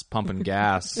ass pumping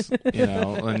gas,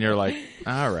 and you're like,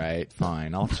 all right,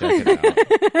 fine, I'll check it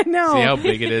out. I know. See how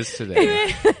big it is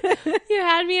today. You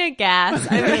had me at gas.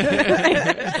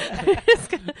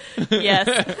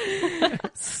 Yes.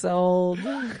 Sold.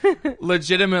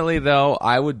 Legitimately, though,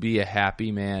 I would be a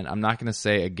happy man. I'm not going to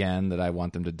say again that I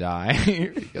want them to die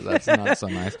because that's not so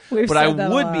nice. We've But I said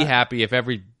that a would be lot. happy if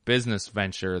every business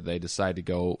venture they decide to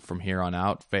go from here on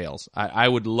out fails. I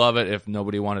would love it if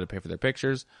nobody wanted to pay for their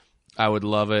pictures. I would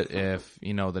love it if,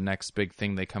 the next big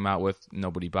thing they come out with,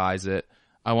 nobody buys it.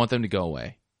 I want them to go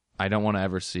away. I don't want to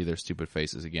ever see their stupid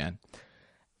faces again.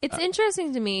 It's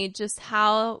interesting to me just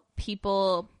how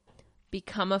people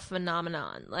become a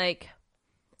phenomenon. Like,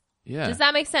 Yeah. does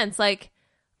that make sense? Like,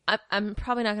 I'm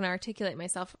probably not going to articulate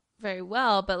myself very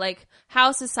well, but like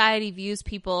how society views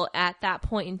people at that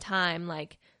point in time,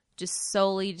 like just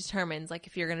solely determines like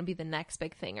if you're going to be the next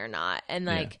big thing or not. And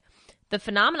like the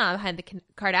phenomenon behind the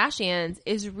Kardashians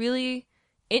is really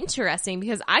interesting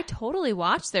because I totally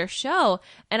watch their show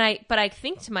but I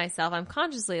think to myself, I'm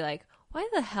consciously like, why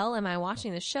the hell am I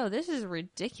watching this show? This is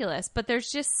ridiculous. But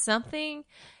there's just something.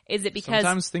 Is it because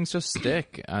sometimes things just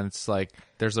stick and it's like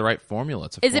there's the right formula?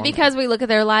 It's a is it formula. because we look at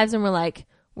their lives and we're like,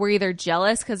 we're either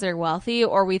jealous because they're wealthy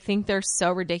or we think they're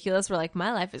so ridiculous. We're like,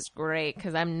 my life is great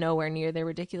because I'm nowhere near their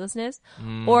ridiculousness.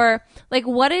 Or like,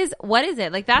 what is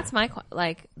it? Like, that's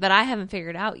that I haven't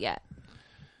figured out yet.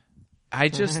 I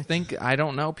just think, I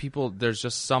don't know, people, there's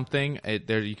just something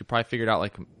there. You could probably figure it out,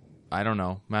 like, I don't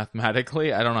know,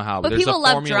 mathematically. I don't know how. But there's people a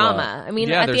love formula. drama. I mean,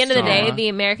 Yeah, at the there's end of the day, drama. the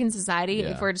American society,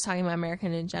 Yeah. if we're just talking about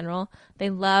American in general, they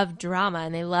love drama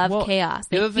and they love Well, chaos.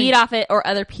 the They other feed thing- off it or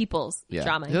other people's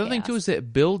drama. The other and thing chaos. too is that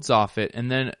it builds off it, and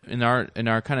then in our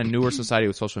kind of newer society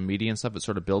with social media and stuff, it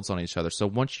sort of builds on each other. So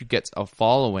once you get a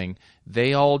following,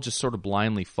 they all just sort of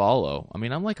blindly follow. I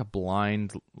mean, I'm like a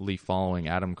blindly following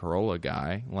Adam Carolla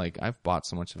guy. Like, I've bought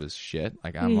so much of his shit.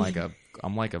 Like, I'm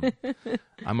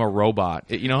a robot.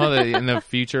 You know how in the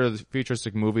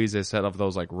futuristic movies they set up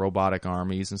those like robotic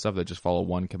armies and stuff that just follow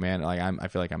one command. Like, I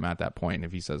feel like I'm at that point.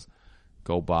 If he says,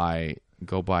 "Go buy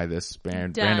go buy this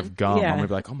brand Done. of gum. Yeah. I'm gonna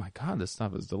be like, oh my god, this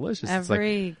stuff is delicious.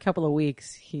 Every couple of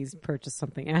weeks, he's purchased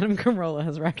something Adam Carolla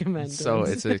has recommended. So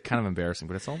it's kind of embarrassing,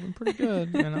 but it's all been pretty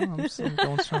good. You know, I'm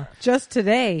going strong. Just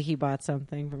today, he bought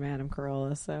something from Adam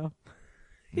Carolla, so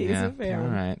he's a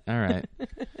fan. All right.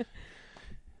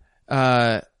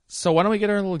 So why don't we get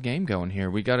our little game going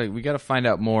here? We gotta find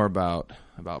out more about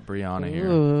Briana here.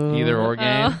 Ooh. Either or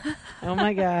game. Oh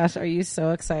my gosh, are you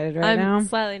so excited right now? I'm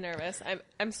slightly nervous.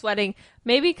 I'm sweating.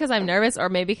 Maybe because I'm nervous, or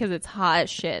maybe because it's hot as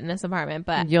shit in this apartment.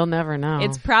 But You'll never know.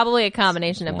 it's probably a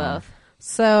combination of warm. both.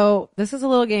 So this is a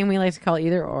little game we like to call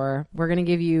either or. We're going to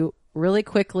give you really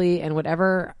quickly, and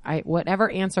whatever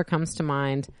answer comes to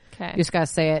mind, Okay. you just got to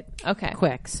say it Okay.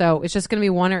 quick. So it's just going to be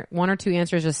one or two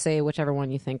answers. Just say whichever one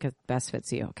you think best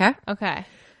fits you. Okay. Okay.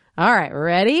 All right.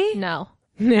 Ready? No.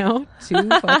 No. Too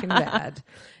fucking bad.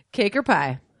 Cake or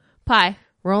pie? Pie.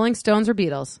 Rolling Stones or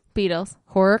Beatles? Beatles.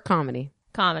 Horror or comedy?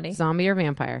 Comedy. Zombie or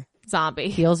vampire? Zombie.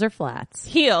 Heels or flats?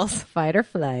 Heels. Fight or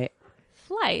flight?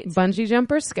 Flight. Bungee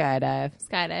jump or skydive?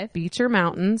 Skydive. Beach or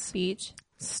mountains? Beach.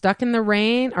 Stuck in the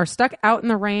rain or stuck out in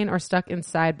the rain or stuck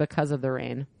inside because of the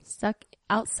rain? Stuck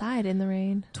outside in the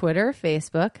rain. Twitter or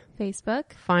Facebook?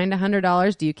 Facebook. Find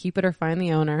 $100. Do you keep it or find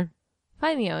the owner?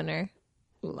 Find the owner.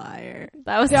 Liar.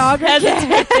 That was Dog or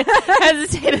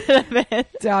hesitated a bit.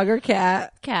 Dog or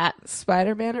cat? Cat.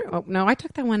 Spider-Man or... Oh, no, I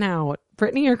took that one out.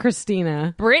 Brittany or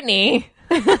Christina? Brittany.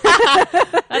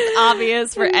 That's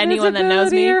obvious for anyone that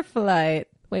knows Invisibility me. or flight?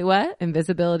 Wait, what?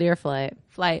 Invisibility or flight?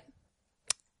 Flight.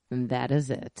 And that is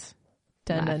it.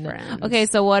 Dun, my dun, dun. friends. Okay,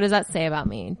 so what does that say about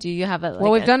me? Do you have it? Like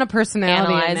Well, we've done a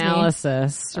personality analyze me?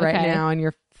 analysis right Okay. now, and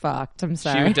you're fucked. I'm She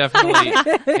sorry. would definitely,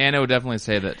 Anna would definitely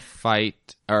say that flight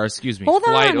Hold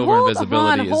flight on, over hold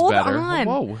invisibility on, is hold better. on.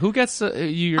 Whoa, who gets?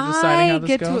 You're deciding how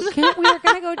this goes. We're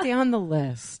gonna go down the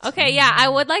list. Okay, yeah, I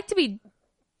would like to be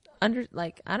under,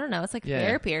 like, I don't know, it's like Yeah.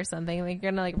 therapy or something. Like,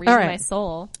 you're gonna like read All right. my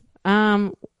soul.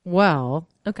 Well,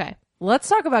 Okay. let's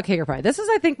talk about cake or pie. This is,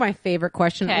 I think, my favorite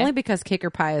question, Okay. only because cake or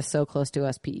pie is so close to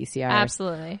us PECI.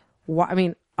 Absolutely. I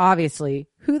mean, obviously,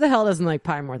 who the hell doesn't like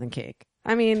pie more than cake?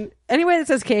 I mean, anybody that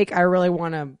says cake, I really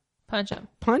want to Punch him.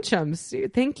 punch them.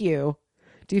 Thank you.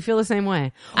 Do you feel the same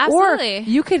way? Absolutely. Or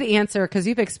you could answer, because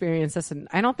you've experienced this, and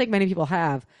I don't think many people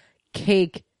have,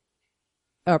 cake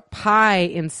or pie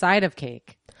inside of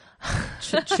cake.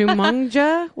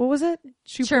 Chumunja? What was it?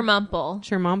 Churmumple.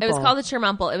 Churmumple. It was called a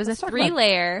churmumple. It was Let's a talk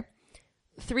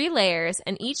three layers,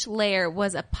 and each layer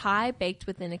was a pie baked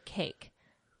within a cake.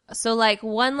 So like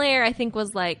one layer I think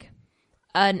was like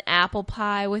an apple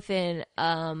pie within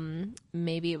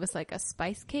maybe it was like a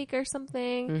spice cake or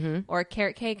something, or a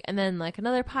carrot cake, and then like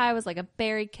another pie was like a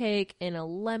berry cake and a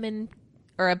lemon,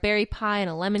 or a berry pie and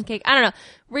a lemon cake. I don't know.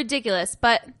 Ridiculous.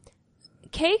 But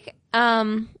cake,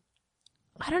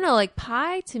 I don't know, like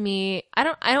pie to me, I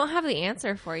don't have the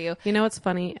answer for you. You know what's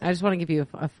funny? I just want to give you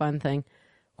a fun thing.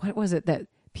 What was it that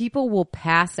people will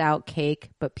pass out cake,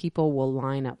 but people will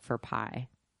line up for pie?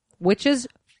 Which is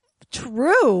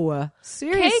true.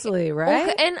 Seriously, Cake, right?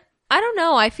 okay, and I don't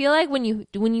know. I feel like when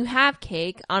you have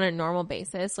cake on a normal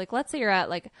basis, like let's say you're at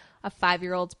like a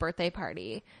 5-year-old's birthday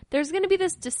party, there's going to be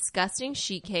this disgusting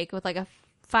sheet cake with like a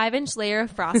 5-inch layer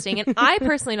of frosting, and I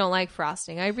personally don't like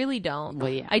frosting. I really don't.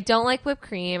 Well, yeah. I don't like whipped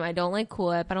cream. I don't like Cool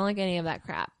Whip. I don't like any of that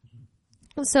crap.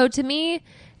 So to me,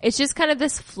 it's just kind of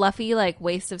this fluffy like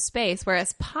waste of space.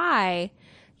 Whereas pie,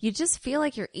 you just feel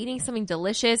like you're eating something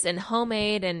delicious and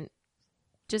homemade and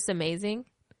just amazing.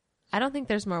 I don't think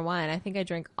there's more wine. I think I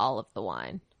drank all of the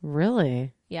wine.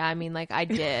 Really? Yeah, I mean, like I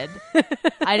did.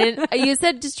 I didn't. You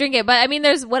said just drink it, but I mean,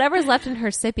 there's whatever's left in her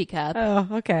sippy cup.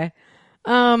 Oh, okay.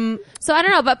 So I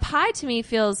don't know, but pie to me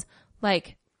feels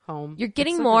like Home. you're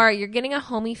getting It's more. You're getting a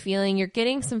homey feeling. You're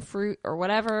getting some fruit or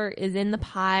whatever is in the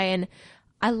pie, and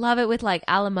I love it with like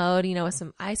a la mode, you know, with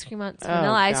some ice cream on some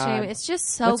vanilla ice cream. It's just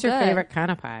so What's good. your favorite kind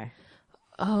of pie?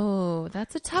 Oh,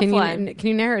 that's a tough Can one.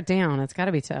 you narrow it down? It's got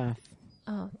to be tough.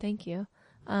 Oh, thank you.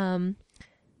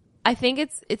 I think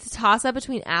it's a toss up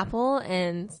between apple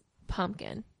and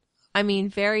pumpkin. I mean,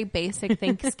 very basic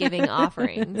Thanksgiving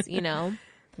offerings, you know.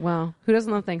 Well, who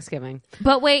doesn't love Thanksgiving?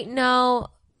 But wait, no.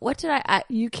 What did I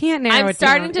You can't narrow I'm it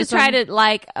starting down. to It's try on- to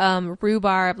like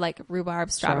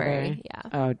rhubarb strawberry. Yeah.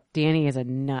 Oh, Danny is a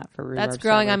nut for rhubarb. That's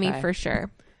growing on me strawberry pie. for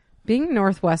sure. Being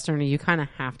Northwestern, you kind of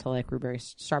have to like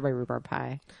strawberry rhubarb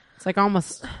pie. It's like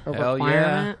almost a Hell yeah.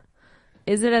 requirement.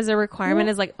 Is it as a requirement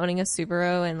as like owning a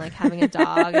Subaru and like having a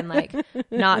dog and like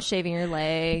not shaving your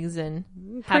legs and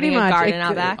having a much. garden It out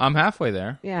could- back? I'm halfway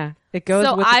there. Yeah, it goes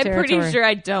So with the I'm territory. pretty sure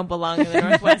I don't belong in the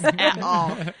Northwest at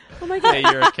all. Oh my God. Hey,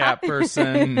 you're a cat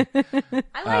person. I like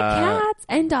cats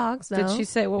and dogs, though. Did she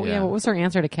say, well, Yeah. what was her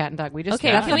answer to cat and dog? We just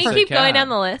Okay, can we said keep cat. going down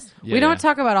the list? Yeah, we don't yeah.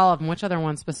 talk about all of them. Which other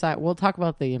ones beside? We'll talk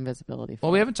about the invisibility.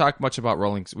 Well, we haven't talked much about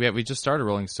we just started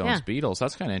Rolling Stones Yeah. Beatles.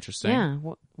 That's kind of interesting. Yeah.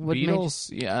 What made you- Beatles,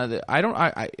 yeah.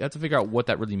 I have to figure out what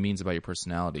that really means about your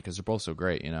personality because they're both so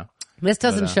great, you know. This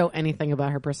doesn't But, show anything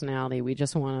about her personality. We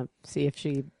just want to see if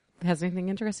she has anything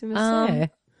interesting to say.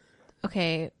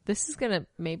 Okay, this is going to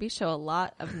maybe show a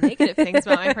lot of negative things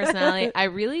about my personality. I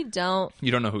really don't.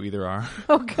 You don't know who either are.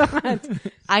 Oh God.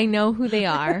 I know who they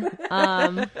are.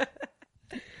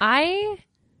 I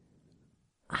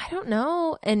don't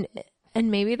know, and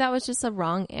maybe that was just a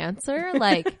wrong answer.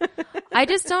 Like, I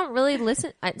just don't really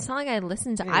listen. It's not like I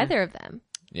listen to either of them.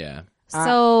 Yeah,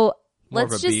 So more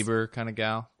let's of a just Bieber kind of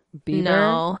gal. Bieber?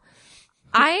 no.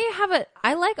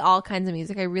 I like all kinds of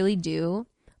music. I really do,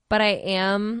 but I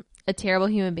am a terrible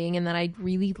human being in that I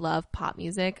really love pop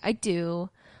music. I do.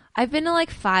 I've been to like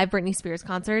 5 Britney Spears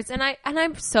concerts, and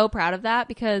I'm so proud of that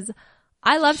because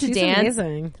I love to She's dance.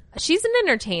 amazing. She's an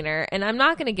entertainer, and I'm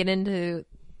not going to get into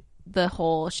the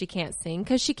whole she can't sing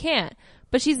because she can't,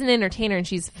 but she's an entertainer and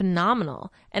she's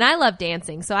phenomenal. And I love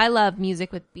dancing, so I love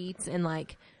music with beats and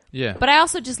like. Yeah, But I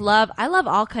also just love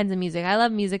all kinds of music. I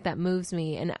love music that moves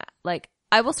me, and like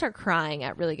I will start crying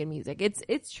at really good music.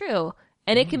 It's true,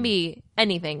 and it can be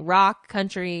anything: rock,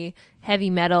 country, heavy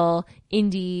metal,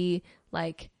 indie,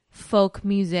 like folk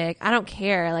music. I don't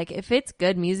care. Like if it's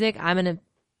good music, I'm gonna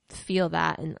feel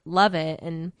that and love it.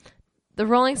 And the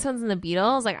Rolling Stones and the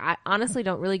Beatles, like I honestly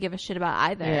don't really give a shit about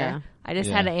either. Yeah. I just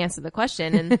Yeah. had to answer the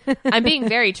question, and I'm being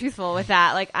very truthful with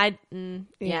that. Like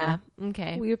yeah,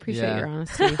 okay. We appreciate Yeah. your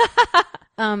honesty.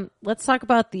 Let's talk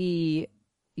about you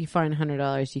find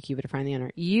 $100, you keep it or find the owner.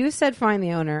 You said find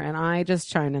the owner, and I just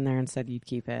chimed in there and said you'd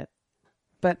keep it.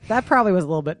 But that probably was a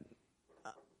little bit,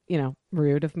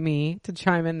 rude of me to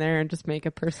chime in there and just make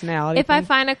a personality. If I thing.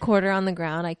 find a quarter on the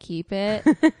ground, I keep it.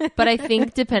 But I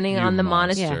think depending You on the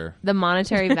monster. the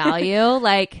monetary value,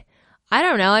 like I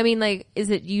don't know. I mean, like, is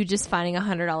it you just finding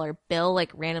 $100 bill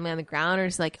like randomly on the ground, or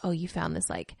is it like, oh, you found this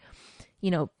like,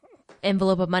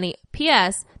 envelope of money?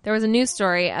 P.S. There was a news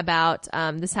story about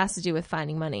this has to do with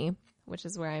finding money, which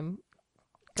is where I'm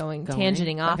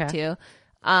tangenting off Okay.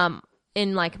 to.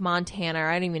 In like Montana, or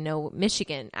I don't even know,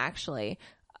 Michigan actually.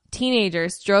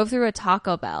 Teenagers drove through a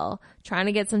Taco Bell trying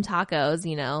to get some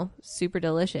tacos, super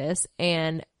delicious,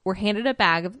 and were handed a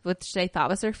bag of which they thought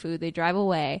was their food. They drive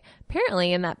away.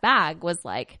 Apparently in that bag was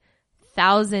like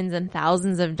thousands and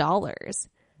thousands of dollars.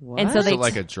 What? And so Is they it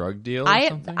like a drug deal or I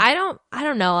something?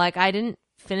 don't know. Like I didn't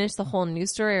finish the whole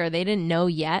news story, or they didn't know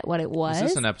yet what it was. Is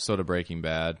this an episode of Breaking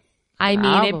Bad? I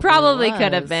mean, it probably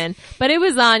could have was. been, but it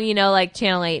was on, like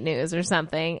Channel 8 News or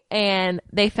something. And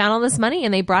they found all this money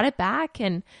and they brought it back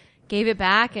and gave it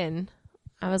back. And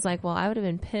I was like, well, I would have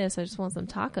been pissed. I just want some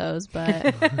tacos.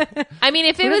 But I mean,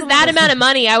 if it was that amount of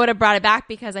money, I would have brought it back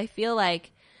because I feel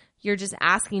like you're just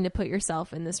asking to put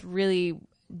yourself in this really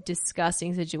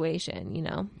disgusting situation,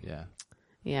 Yeah.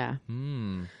 Yeah.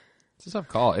 It's a tough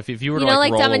call. If you were to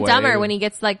like roll Dumb and away- Dumber when he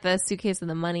gets like the suitcase of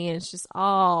the money and it's just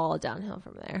all downhill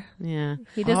from there. Yeah.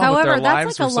 He Oh, does. but However, their that's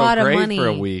lives like a were so lot of great money. for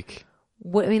a week.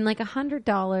 I mean, like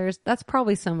 $100, that's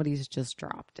probably somebody's just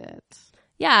dropped it.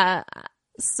 Yeah.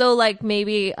 So like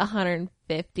maybe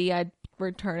 150, I'd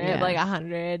return it. Yeah. Like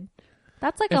 100.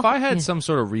 That's like If I had some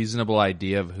sort of reasonable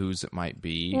idea of whose it might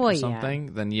be Well, or yeah.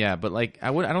 something, then yeah. But like,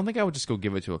 I don't think I would just go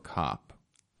give it to a cop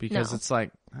because No. it's like,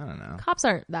 I don't know. cops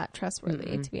aren't that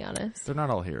trustworthy, to be honest. They're not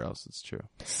all heroes. It's true.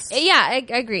 Yeah, I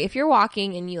agree. If you're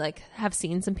walking and you like have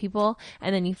seen some people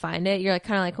and then you find it, you're like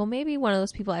kind of like, well, maybe one of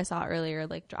those people I saw earlier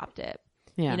like dropped it.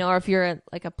 Yeah. Or if you're at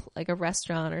like a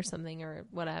restaurant or something or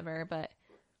whatever, but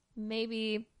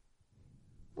maybe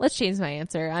let's change my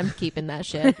answer. I'm keeping that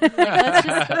shit.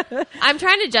 I'm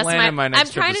trying to justify. Plan in my I'm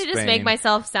next trying trip to to just make Spain.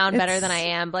 myself sound better than I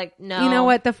am. Like, no, You know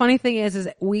what? The funny thing is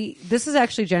this is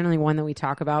actually generally one that we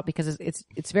talk about because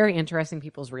it's very interesting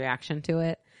people's reaction to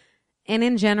it. And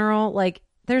in general, like,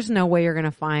 there's no way you're going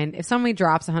to find, if somebody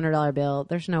drops a $100 bill,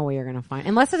 there's no way you're going to find,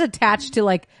 unless it's attached to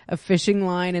like a fishing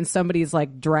line and somebody's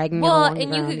like dragging it Well, along the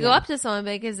and you ground. could go up to someone and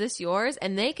be like, "Is this yours?"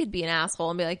 And they could be an asshole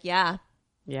and be like, "Yeah,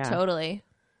 Yeah. totally."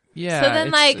 Yeah. So then,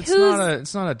 it's, like, it's who's-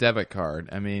 it's not a debit card.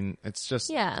 I mean, it's just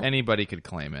Yeah. anybody could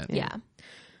claim it. Yeah,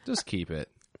 Just keep it.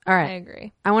 All I right.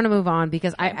 agree. I want to move on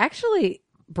because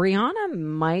Briana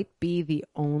might be the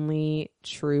only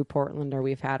true Portlander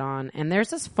we've had on. And there's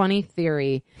this funny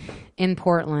theory in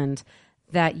Portland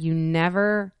that you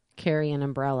never carry an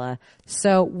umbrella.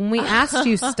 So when we asked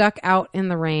you stuck out in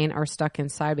the rain or stuck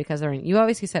inside because they're in, you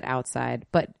obviously said outside,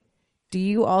 but Do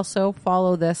you also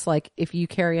follow this? Like, if you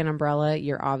carry an umbrella,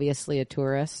 you're obviously a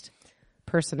tourist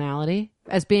personality.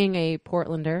 As being a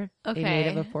Portlander, a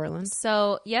native of Portland.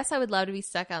 So, yes, I would love to be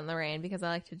stuck out in the rain because I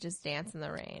like to just dance in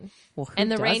the rain. Well, who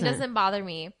and the rain doesn't? doesn't bother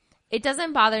me. It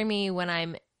doesn't bother me when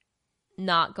I'm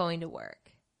not going to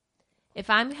work. If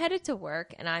I'm headed to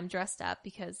work and I'm dressed up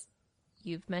because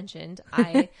you've mentioned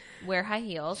I wear high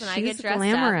heels and I get dressed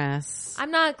glamorous. up.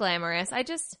 I'm not glamorous. I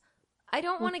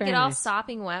don't want to get all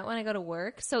sopping wet when I go to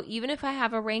work. So even if I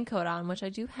have a raincoat on, which I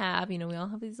do have, we all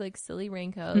have these like silly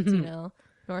raincoats,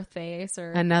 North Face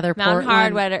or another Mountain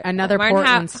Portland, another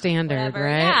Portland standard, whatever.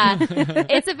 right? Yeah,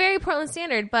 it's a very Portland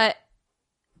standard. But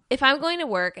if I'm going to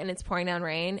work and it's pouring down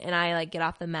rain and I like get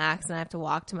off the Max and I have to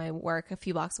walk to my work a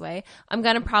few blocks away, I'm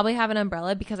going to probably have an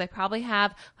umbrella because I probably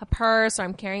have a purse or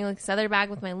I'm carrying like this other bag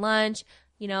with my lunch.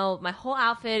 My whole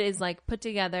outfit is like put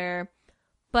together.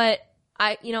 But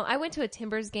I went to a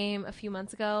Timbers game a few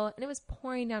months ago and it was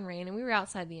pouring down rain and we were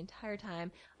outside the entire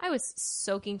time. I was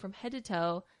soaking from head to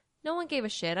toe. No one gave a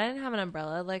shit. I didn't have an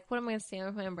umbrella. Like, what am I going to stand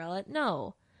with my umbrella?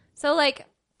 No. So like,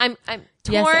 I'm torn.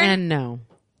 Yes and no.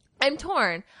 I'm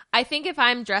torn. I think if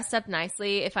I'm dressed up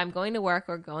nicely, if I'm going to work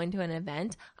or going to an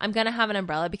event, I'm going to have an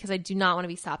umbrella because I do not want to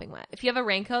be sopping wet. If you have a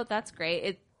raincoat, that's great.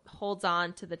 It holds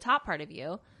on to the top part of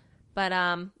you. But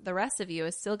the rest of you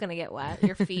is still going to get wet,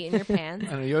 your feet and your pants.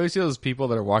 I know, you always see those people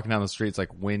that are walking down the street. It's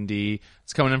like windy.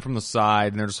 It's coming in from the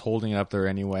side, and they're just holding it up there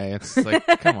anyway. It's like,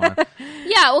 come on.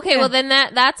 Yeah, okay, well then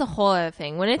that's a whole other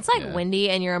thing. When it's like windy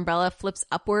and your umbrella flips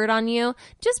upward on you,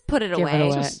 just put it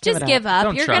away. Just give up.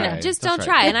 Don't You're try. gonna don't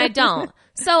try, and I don't.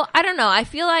 So I don't know. I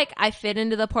feel like I fit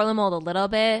into the Portland mold a little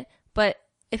bit, but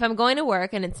if I'm going to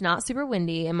work and it's not super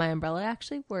windy and my umbrella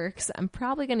actually works, I'm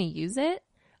probably gonna use it.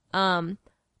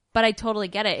 But I totally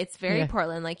get it. It's very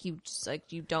Portland. Like you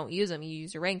don't use them. You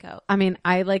use your raincoat. I mean,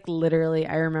 I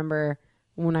remember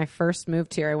when I first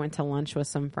moved here, I went to lunch with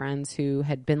some friends who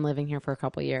had been living here for a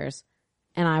couple of years.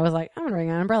 And I was like, I'm going to bring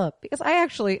an umbrella because I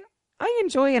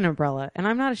enjoy an umbrella. And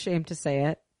I'm not ashamed to say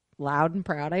it loud and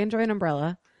proud. I enjoy an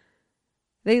umbrella.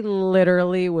 They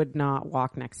literally would not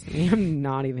walk next to me. I'm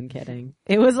not even kidding.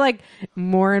 It was like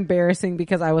more embarrassing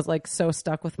because I was like so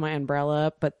stuck with my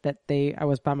umbrella, but that I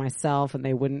was by myself and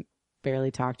they wouldn't barely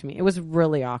talk to me. It was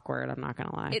really awkward. I'm not going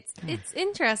to lie. It's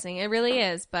interesting. It really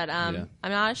is. But I'm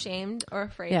not ashamed or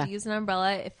afraid to use an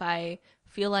umbrella if I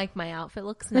feel like my outfit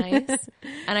looks nice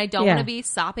and I don't want to be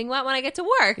sopping wet when I get to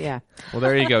work. Yeah. Well,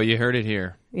 there you go. You heard it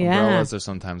here. Yeah. Umbrellas are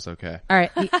sometimes okay. All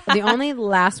right. The only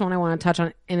last one I want to touch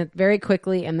on, and it very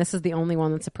quickly, and this is the only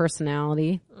one that's a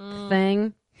personality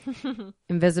thing.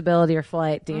 Invisibility or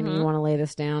flight. Danny, you want to lay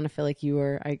this down? I feel like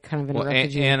I kind of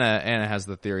interrupted you. Anna has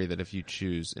the theory that if you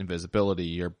choose invisibility,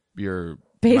 you're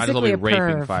basically might as well be a raping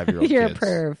perv. 5-year-old You're kids. a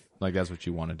perv. Like that's what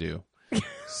you want to do.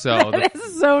 So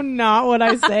That's so not what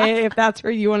I say. If that's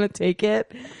where you want to take it,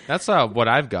 that's what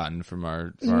I've gotten from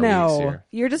our weeks no, here.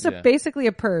 You're just basically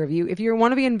a perv. If you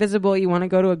want to be invisible, you want to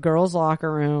go to a girl's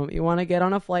locker room, you want to get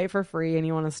on a flight for free, and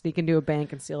you want to sneak into a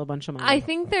bank and steal a bunch of money. I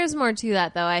think there's more to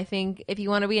that, though. I think if you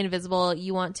want to be invisible,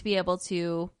 you want to be able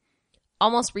to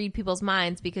almost read people's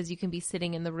minds because you can be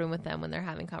sitting in the room with them when they're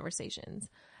having conversations,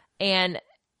 and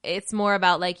it's more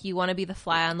about like you want to be the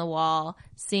fly on the wall,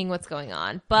 seeing what's going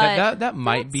on. But that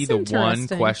might be the one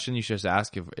interesting. question you should just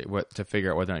ask to figure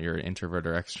out whether or not you're an introvert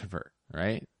or extrovert,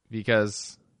 right?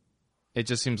 Because it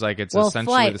just seems like it's essentially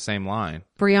flight. the same line.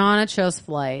 Briana chose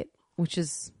flight, which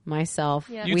is myself.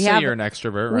 Yeah. You'd say you're an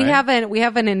extrovert, right? We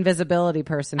have an invisibility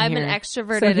person I'm here. an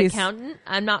extroverted accountant.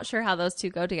 I'm not sure how those two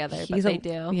go together, but they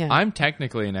do. Yeah. I'm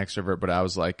technically an extrovert, but I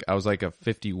was like a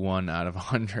 51 out of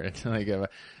 100. Like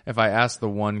if I asked the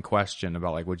one question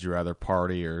about like would you rather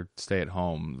party or stay at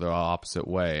home the opposite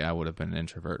way, I would have been an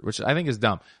introvert, which I think is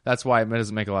dumb. That's why it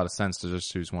doesn't make a lot of sense to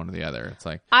just choose one or the other. It's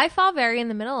like I fall very in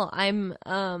the middle. I am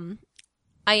an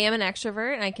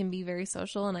extrovert and I can be very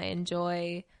social and I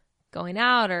enjoy going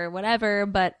out or whatever,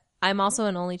 but I'm also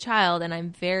an only child and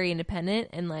I'm very independent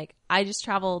and like I just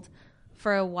traveled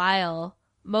for a while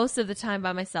most of the time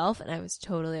by myself and I was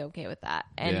totally okay with that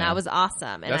and that was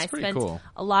awesome and That's I pretty spent cool.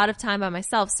 a lot of time by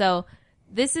myself. So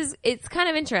it's kind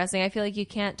of interesting. I feel like you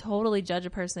can't totally judge a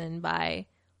person by,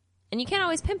 and you can't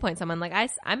always pinpoint someone. Like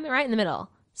I'm right in the middle.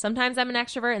 Sometimes I'm an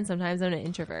extrovert and sometimes I'm an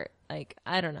introvert. Like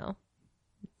I don't know.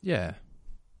 yeah.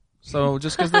 So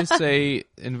just because they say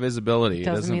invisibility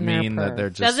doesn't mean that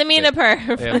they're just doesn't mean a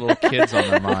perv. They have little kids on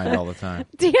their mind all the time.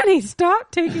 Danny,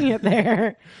 stop taking it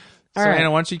there. So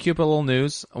Anna, why don't you cue up a little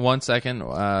news? 1 second,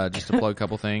 just to plug a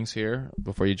couple things here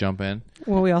before you jump in.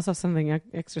 Well, we also have something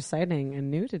extra exciting and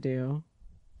new to do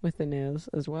with the news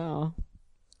as well.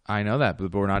 I know that,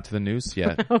 but we're not to the news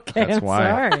yet. Okay, That's I'm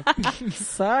why.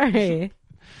 sorry.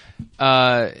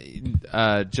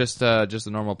 Just the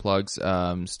normal plugs.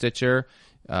 Stitcher,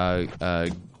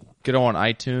 get on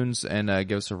iTunes and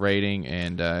give us a rating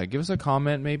and give us a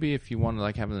comment maybe if you want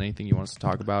to have anything you want us to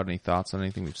talk about, any thoughts on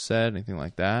anything we've said, anything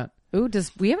like that. Ooh,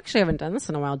 we actually haven't done this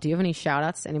in a while. Do you have any shout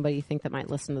outs to anybody you think that might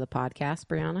listen to the podcast,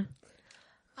 Briana?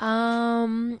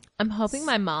 I'm hoping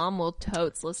my mom will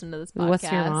totes listen to this podcast. What's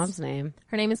your mom's name?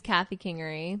 Her name is Kathy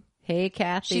Kingery. Hey,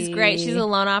 Kathy. She's great. She's a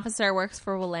loan officer, works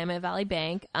for Willamette Valley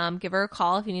Bank. Give her a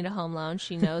call if you need a home loan.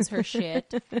 She knows her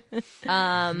shit.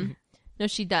 No,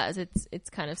 she does. It's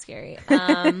kind of scary.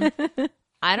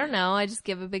 I don't know. I just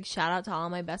give a big shout out to all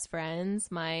my best friends.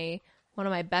 One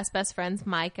of my best friends,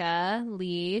 Micah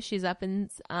Lee. She's up in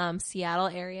Seattle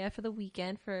area for the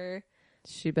weekend for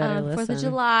she better listen. 4th of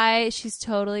July. She's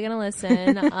totally gonna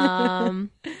listen.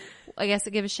 I guess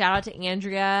I give a shout out to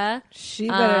Andrea. She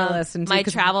better listen. My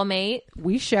travel mate.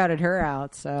 We shouted her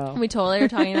out, so we totally are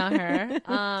talking about her.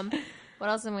 What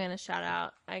else am I gonna shout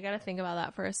out? I gotta think about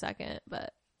that for a second,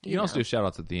 but. You can also do shout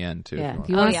outs at the end too. Yeah. If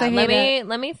you you want to say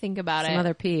let me think about some it.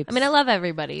 other peeps. I mean, I love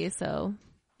everybody, so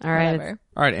all right. whatever.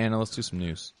 All right, Anna, let's do some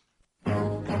news.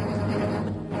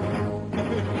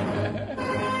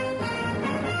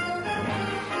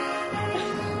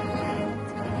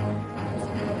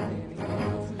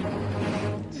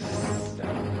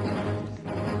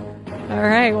 All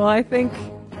right. Well, I think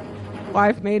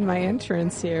I've made my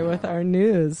entrance here with our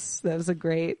news. That was a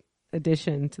great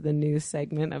addition to the news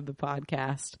segment of the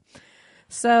podcast.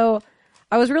 So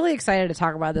I was really excited to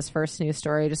talk about this first news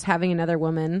story, just having another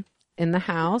woman in the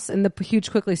house, in the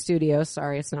Huge Quickly Studios.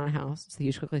 Sorry, it's not a house. It's the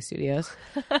Huge Quickly Studios.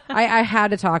 I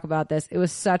had to talk about this. It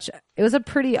was a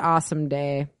pretty awesome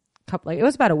day. It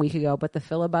was about a week ago, but the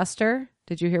filibuster,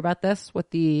 did you hear about this with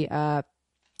the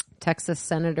Texas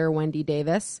Senator Wendy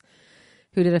Davis,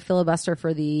 who did a filibuster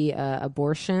for the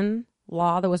abortion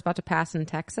law that was about to pass in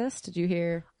Texas? Did you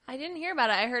hear? I didn't hear about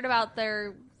it. I heard about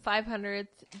their 500th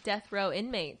death row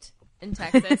inmate in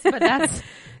Texas, but that's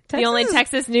the only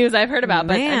Texas news I've heard about.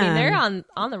 But I mean, they're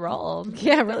on the roll.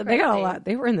 Yeah, really. They got a lot.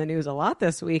 They were in the news a lot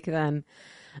this week. Then,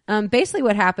 basically,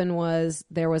 what happened was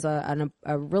there was a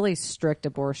really strict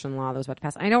abortion law that was about to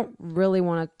pass. I don't really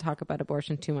want to talk about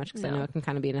abortion too much because I know it can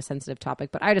kind of be a sensitive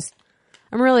topic. But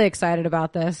I'm really excited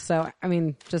about this. So, I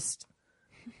mean,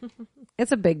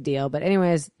 it's a big deal. But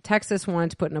anyways, Texas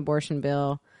wanted to put an abortion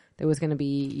bill. It was going to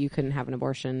be you couldn't have an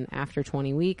abortion after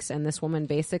 20 weeks. And this woman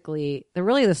basically,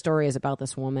 the story is about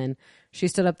this woman. She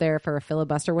stood up there for a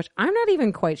filibuster, which I'm not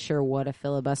even quite sure what a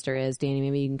filibuster is. Danny,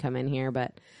 maybe you can come in here.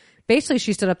 But basically,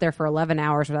 she stood up there for 11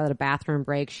 hours without a bathroom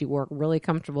break. She wore really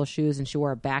comfortable shoes and she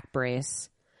wore a back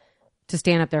brace to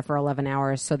stand up there for 11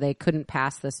 hours so they couldn't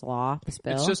pass this law, this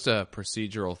bill. It's just a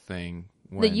procedural thing.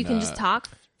 That you can just talk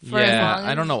for as long as...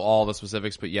 I don't know all the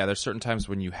specifics, but yeah, there's certain times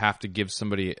when you have to give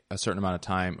somebody a certain amount of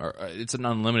time, or it's an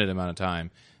unlimited amount of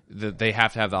time, that they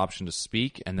have to have the option to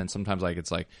speak, and then sometimes it's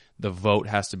like the vote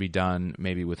has to be done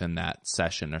maybe within that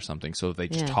session or something, so if they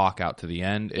just talk out to the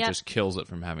end, it just kills it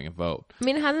from having a vote. I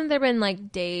mean, hasn't there been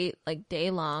day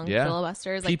long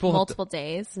filibusters, multiple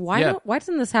days? Why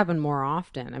doesn't this happen more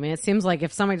often? I mean, it seems like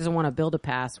if somebody doesn't want a bill to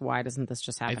pass, why doesn't this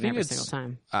just happen every single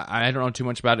time? I don't know too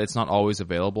much about it. It's not always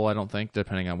available, I don't think,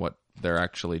 depending on what they're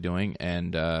actually doing.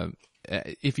 And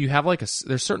if you have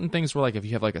there's certain things where if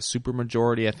you have a super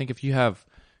majority, I think if you have,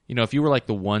 if you were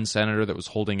the one senator that was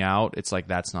holding out, it's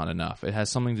that's not enough. It has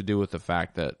something to do with the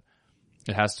fact that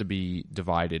it has to be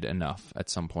divided enough at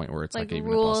some point where it's even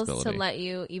rules a possibility. To let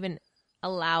you even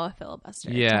allow a filibuster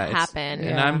to happen.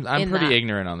 And I'm pretty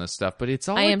ignorant on this stuff, but it's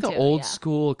all the old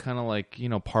school kind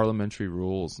of parliamentary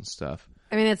rules and stuff.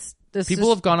 I mean, people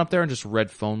have gone up there and just read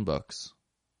phone books.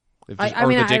 I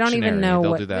don't even know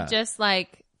what. Do that. Just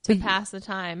to pass the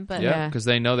time, but because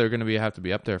they know they're going to have to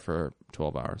be up there for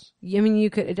 12 hours. I mean,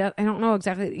 you could. I don't know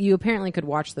exactly. You apparently could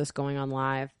watch this going on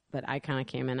live, but I kind of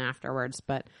came in afterwards.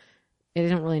 But I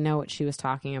didn't really know what she was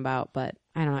talking about. But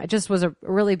I don't know. It just was a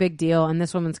really big deal, and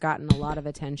this woman's gotten a lot of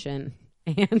attention.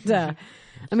 And I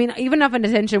mean, even enough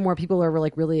attention where people are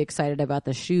really excited about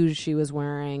the shoes she was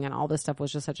wearing, and all this stuff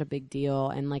was just such a big deal.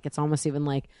 And it's almost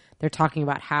even they're talking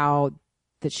about how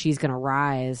that she's going to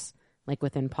rise.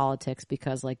 Within politics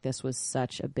because this was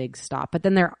such a big stop. But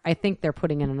then I think they're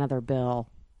putting in another bill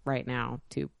right now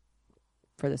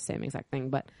for the same exact thing.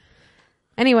 But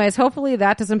anyways, hopefully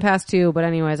that doesn't pass too. But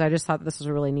anyways, I just thought this was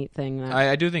a really neat thing.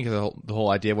 I do think the whole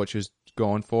idea of what she was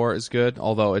going for is good.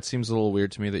 Although it seems a little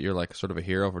weird to me that you're sort of a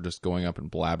hero for just going up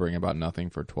and blabbering about nothing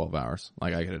for 12 hours.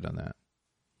 I could have done that.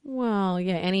 Well,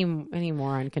 yeah, any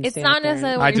moron can. It's stand not up there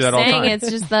necessarily and- what I do you're that all the saying. time. It's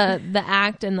just the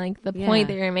act and like the point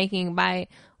Yeah. that you're making by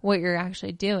what you're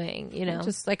actually doing. You know,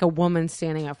 just like a woman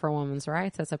standing up for a woman's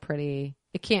rights. That's a pretty.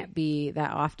 It can't be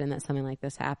that often that something like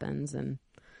this happens, and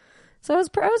so it was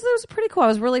pretty cool. I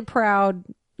was really proud.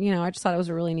 You know, I just thought it was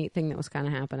a really neat thing that was kind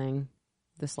of happening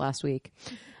this last week.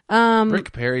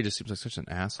 Rick Perry just seems like such an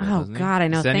asshole. Oh, doesn't he? God, I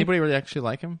know. Does anybody really actually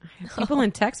like him? People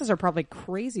in Texas are probably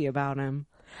crazy about him.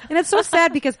 And it's so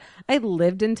sad because I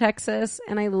lived in Texas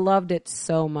and I loved it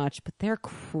so much, but they're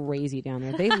crazy down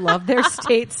there. They love their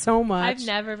state so much. I've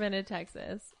never been to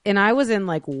Texas. And I was in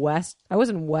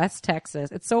West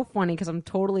Texas. It's so funny because I'm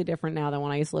totally different now than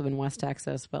when I used to live in West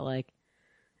Texas, but like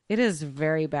it is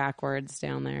very backwards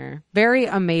down there. Very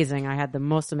amazing. I had the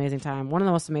most amazing time. One of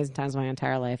the most amazing times of my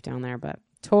entire life down there, but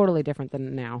totally different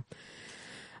than now.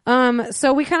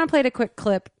 So we kind of played a quick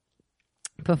clip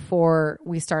before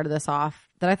we started this off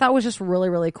that I thought was just really,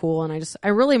 really cool. And I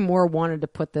really more wanted to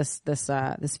put this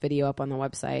video up on the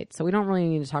website. So we don't really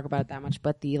need to talk about it that much,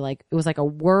 but it was like a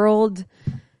world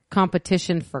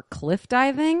competition for cliff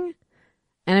diving.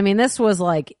 And I mean, this was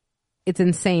like, it's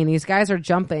insane. These guys are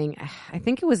jumping. I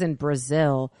think it was in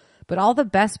Brazil, but all the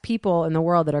best people in the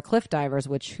world that are cliff divers,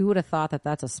 which who would have thought that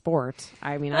that's a sport?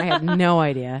 I mean, I had no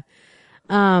idea.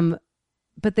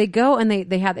 But they go and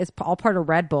they have, it's all part of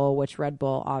Red Bull, which Red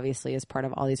Bull obviously is part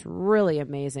of all these really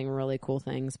amazing, really cool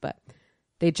things. But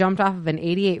they jumped off of an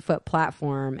 88-foot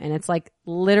platform, and it's like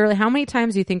literally, how many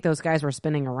times do you think those guys were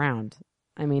spinning around?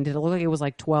 I mean, did it look like it was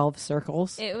like 12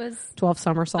 circles? It was 12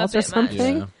 somersaults a or bit much.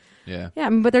 something? Yeah. Yeah, I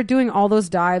mean, but they're doing all those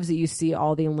dives that you see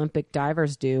all the Olympic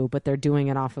divers do, but they're doing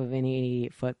it off of an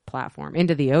 88-foot platform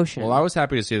into the ocean. Well, I was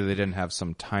happy to see that they didn't have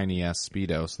some tiny ass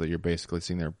Speedo, so that you're basically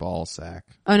seeing their ball sack.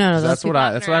 Oh no, 'Cause that's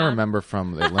that's what I around. remember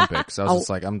from the Olympics. I was Oh. just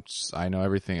like, I know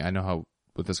everything. I know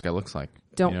what this guy looks like.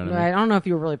 don't. You know what I mean? I don't know if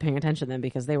you were really paying attention then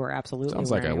because they were absolutely. Sounds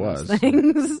like I wearing those was.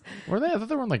 things. Were they? I thought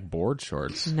they were in like board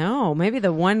shorts. No, maybe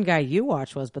the one guy you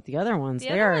watched was, but the other ones, the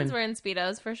they other are. ones were in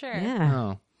Speedos for sure. Yeah.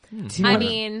 Oh. Do you I wanna-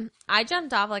 mean, I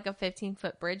jumped off like a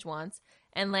 15-foot bridge once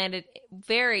and landed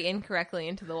very incorrectly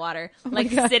into the water, like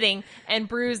sitting, and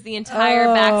bruised the entire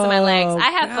backs of my legs. I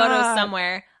have God. photos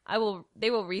somewhere. They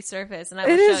will resurface and I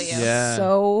will It show is you. Yeah.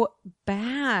 so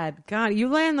bad. God, you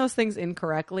land those things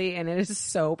incorrectly, and it is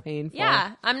so painful.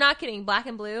 Yeah, I'm not kidding. Black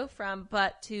and blue from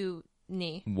butt to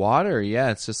knee. Water,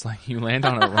 yeah, it's just like you land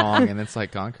on it wrong and it's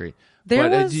like concrete. There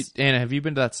but was- Anna, have you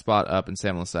been to that spot up in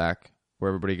San Lusac where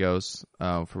everybody goes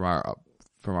from our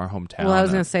hometown? Well, I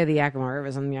was going to say the Yakima River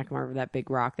is on the Yakima River, that big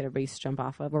rock that everybody used to jump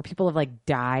off of, where people have like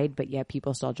died, but yet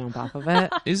people still jump off of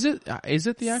it. Is it the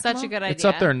Yakima? Such a good It's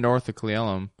idea. up there north of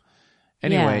Cleellum.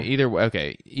 Anyway, Yeah. either way,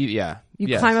 okay, yeah. You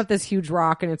yes. climb up this huge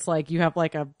rock, and it's like you have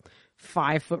like a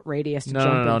 5-foot radius to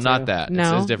jump No, into. not that.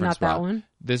 No, it's a different not spot. that one.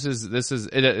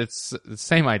 It's the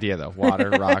same idea though, water,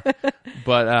 rock.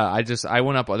 But I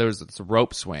went up. There was a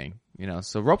rope swing,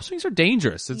 so rope swings are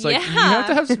dangerous. It's like you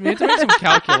have to make some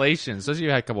calculations, especially if you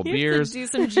had a couple You have beers. to do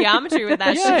some geometry with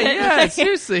that Yeah, shit. yeah,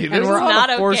 seriously. There's we're a lot not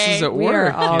of forces okay. at We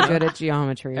work. are all you know? good at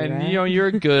geometry, And right? you're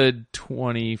a good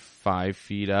 25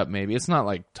 feet up, maybe. It's not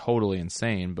like totally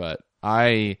insane, but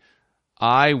I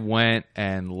went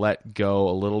and let go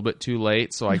a little bit too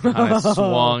late, so I kind of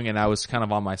swung and I was kind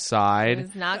of on my It side.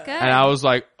 was not good. And I was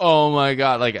like, "Oh my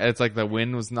god!" Like it's like the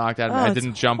wind was knocked out of me. Oh, I it's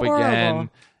didn't jump horrible. again.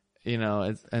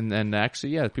 And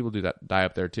actually, yeah, people do that, die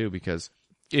up there too, because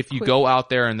if you go out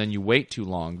there and then you wait too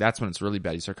long, that's when it's really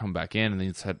bad. You start coming back in, and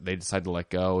then they decide to let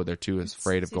go. They're too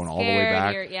afraid of Too going all the way scared,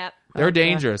 back. Yep. They're Okay.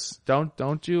 dangerous.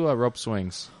 Don't do rope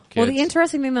swings. Well, Kids. the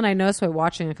interesting thing that I noticed by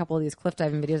watching a couple of these cliff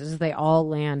diving videos is they all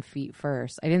land feet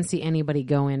first. I didn't see anybody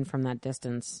go in from that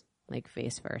distance like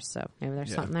face first. So maybe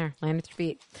there's something there. Land with your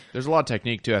feet. There's a lot of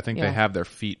technique too. I think Yeah. they have their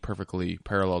feet perfectly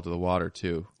parallel to the water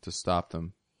too to stop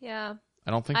them. Yeah.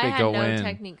 I don't think I they had go no in.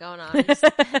 technique going on. Just,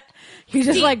 You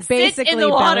just Sit- like sit in basically the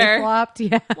water. belly flopped.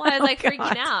 Yeah. well, I was like Oh, freaking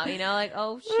God. out, like,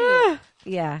 oh shoot.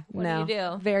 Yeah. What no. do you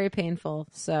do? Very painful.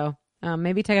 So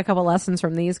maybe take a couple lessons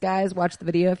from these guys. Watch the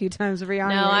video a few times, Brianna.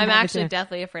 No, You're I'm happy actually to.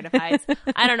 deathly afraid of heights.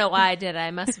 I don't know why I did it.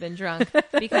 I must have been drunk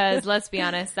because let's be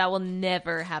honest, that will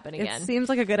never happen It again. seems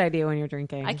like a good idea when you're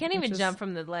drinking. I can't which even is- jump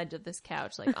from the ledge of this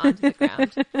couch like onto the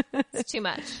ground. It's too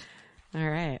much. All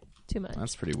right. Too much.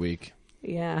 That's pretty weak.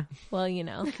 Yeah. Well,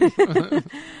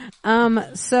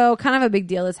 So kind of a big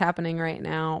deal that's happening right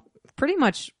now. Pretty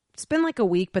much it's been like a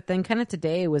week, but then kind of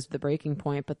today was the breaking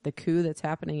point, but the coup that's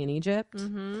happening in Egypt.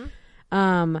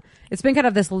 Mm-hmm. It's been kind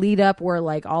of this lead up where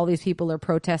like all these people are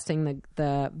protesting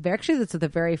actually it's the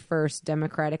very first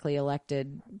democratically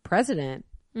elected president.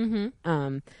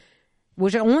 Mm-hmm.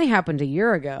 which only happened a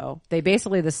year ago. They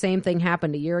basically, the same thing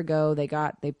happened a year ago.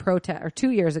 They protest, or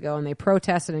 2 years ago, and they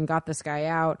protested and got this guy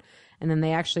out. And then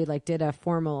they actually like did a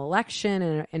formal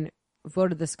election and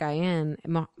voted this guy in.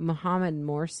 Mohammed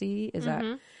Morsi, is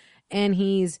that? And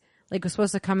he's like was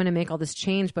supposed to come in and make all this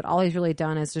change, but all he's really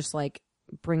done is just like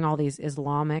bring all these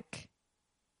Islamic.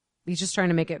 He's just trying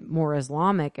to make it more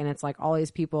Islamic, and it's like all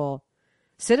these people,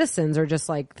 citizens, are just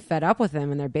like fed up with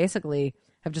him, and they're basically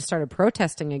have just started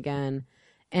protesting again.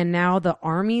 And now the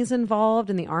army's involved,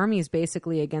 and the army's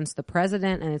basically against the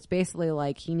president, and it's basically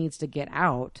like he needs to get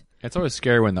out. It's always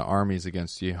scary when the army's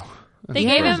against you. They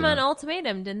gave him an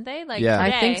ultimatum, didn't they? Like today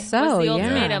I think so. Was the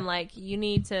ultimatum, like you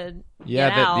need to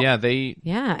get out.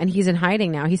 And he's in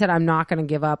hiding now. He said, "I'm not going to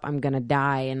give up. I'm going to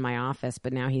die in my office."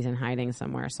 But now he's in hiding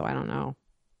somewhere, so I don't know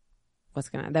what's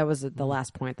gonna. That was the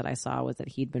last point that I saw, was that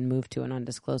he'd been moved to an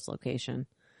undisclosed location.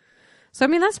 So I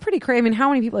mean, that's pretty crazy. I mean, how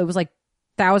many people? It was like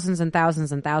thousands and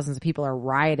thousands and thousands of people are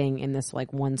rioting in this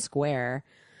like one square.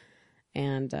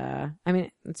 And, I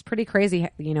mean, it's pretty crazy,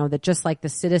 you know, that just like the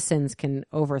citizens can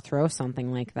overthrow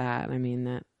something like that. I mean,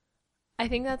 that. I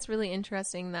think that's really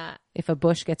interesting that if a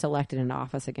Bush gets elected into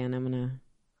office again, I'm going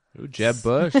to. Jeb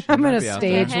Bush. I'm going to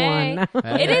stage one.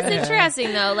 It is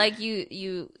interesting though. Like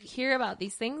you hear about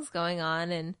these things going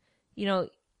on, and, you know,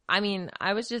 I mean,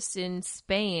 I was just in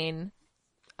Spain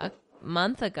a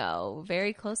month ago,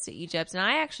 very close to Egypt. And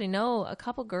I actually know a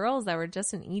couple girls that were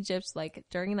just in Egypt, like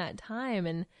during that time,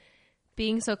 and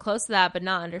being so close to that, but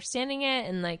not understanding it.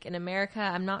 And like in America,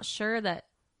 I'm not sure that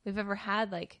we've ever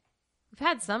had we've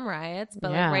had some riots,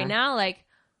 but like right now, like,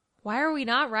 why are we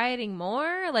not rioting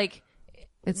more? Like,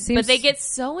 it seems, but they get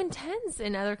so intense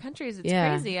in other countries. It's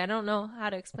crazy. I don't know how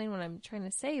to explain what I'm trying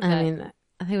to say. But I mean,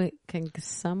 I think we can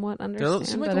somewhat understand. They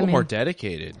seem like a little more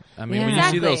dedicated. I mean, when you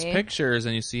see those pictures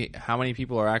and you see how many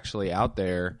people are actually out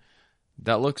there,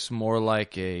 that looks more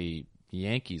like a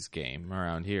Yankees game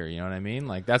around here, you know what I mean?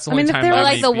 Like that's the only time. Or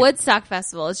like the Woodstock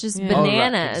Festival, it's just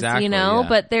bananas, exactly, you know.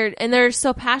 But they're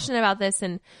so passionate about this,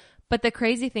 but the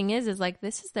crazy thing is like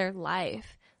this is their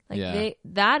life. Like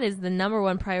that is the number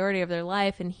one priority of their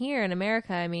life. And here in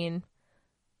America, I mean,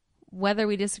 whether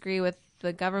we disagree with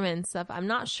the government and stuff, I'm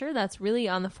not sure that's really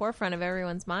on the forefront of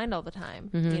everyone's mind all the time.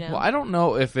 You know? Well, I don't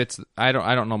know if it's. I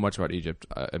don't know much about Egypt,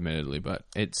 admittedly, but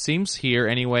it seems here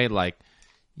anyway like.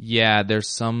 Yeah, there's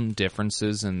some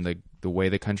differences in the way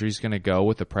the country's going to go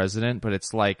with the president, but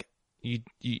it's like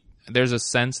there's a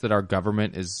sense that our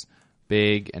government is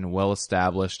big and well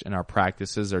established, and our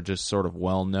practices are just sort of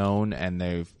well known, and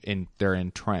they're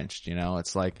entrenched. You know,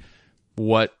 it's like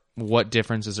what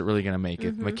difference is it really going to make?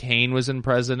 If McCain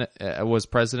was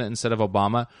president instead of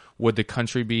Obama, would the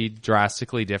country be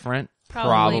drastically different?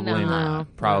 Probably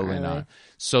not. Probably not.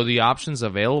 So the options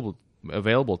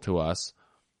available to us.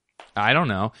 I don't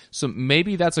know. So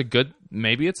maybe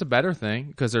maybe it's a better thing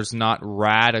because there's not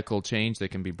radical change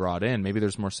that can be brought in. Maybe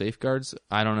there's more safeguards.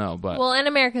 I don't know. But well, and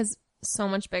America's so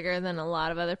much bigger than a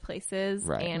lot of other places.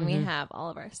 Right. And we have all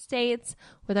of our states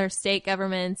with our state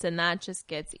governments, and that just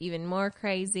gets even more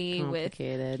crazy with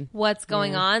what's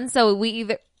going on. So we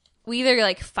either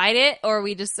like fight it or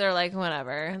we just are like,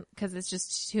 whatever, because it's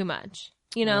just too much,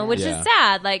 you know, which is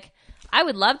sad. Like, I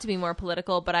would love to be more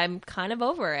political, but I'm kind of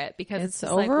over it because it's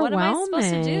just like, what am I supposed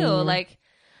to do? Like,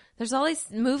 there's all these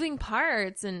moving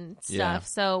parts and stuff. Yeah.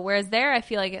 So, whereas there, I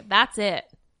feel like that's it.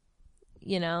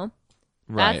 You know?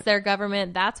 Right. That's their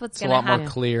government. That's what's going to happen. It's a lot more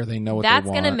clear. They know what they want.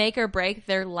 That's going to make or break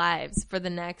their lives for the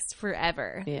next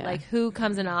forever. Yeah. Like, who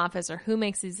comes into office or who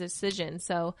makes these decisions.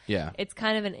 So, it's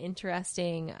kind of an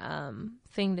interesting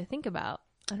thing to think about.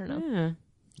 I don't know. Yeah.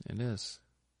 It is.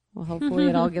 Well, hopefully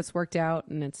it all gets worked out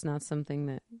and it's not something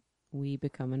that we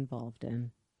become involved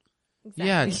in. Exactly.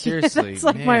 Yeah, seriously. That's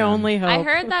like my only hope. I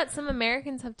heard that some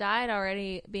Americans have died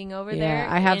already being over there. Yeah,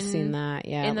 I have seen that.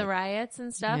 Yeah, in the riots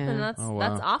and stuff, and that's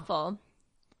awful.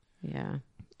 Yeah.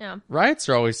 Yeah. Riots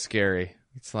are always scary.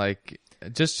 It's like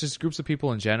just groups of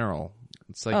people in general.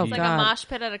 It's like, it's like a mosh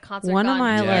pit at a concert. One of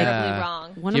my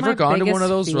wrong. You ever gone to one of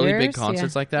those really big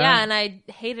concerts like that? Yeah, and I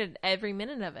hated every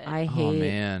minute of it. Oh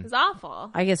man, it was awful.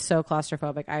 I get so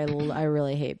claustrophobic. I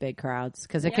really hate big crowds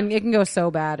because it can go so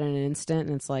bad in an instant,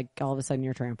 and it's like all of a sudden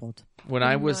you're trampled. When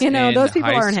I was in those people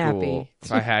aren't school,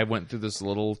 happy. I went through this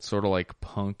little sort of like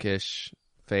punkish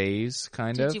phase,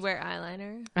 kind of. Did you wear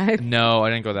eyeliner? No, I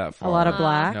didn't go that far. A lot of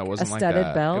black. No, it wasn't a studded like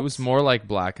that. belt. It was more like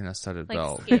black and a studded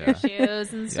belt. Skater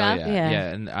shoes and stuff. Yeah.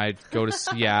 And I'd go to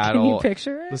Seattle. Can you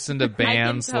picture it? Listen to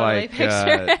bands totally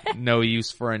like No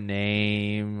Use for a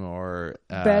Name or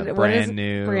Brand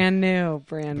New. Brand New.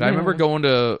 But I remember going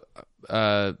to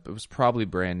it was probably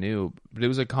brand new, but it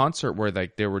was a concert where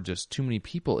like there were just too many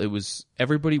people.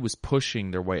 Everybody was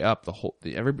pushing their way up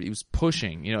everybody was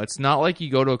pushing. It's not like you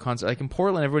go to a concert like in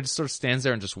Portland, everybody just sort of stands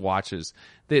there and just watches.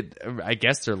 I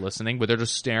guess they're listening, but they're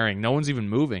just staring. No one's even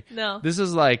moving. No. This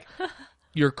is like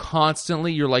you're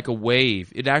like a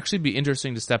wave. It'd actually be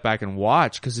interesting to step back and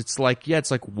watch because it's like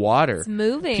water. It's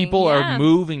moving. People are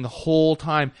moving the whole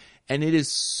time. And it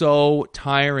is so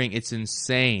tiring. It's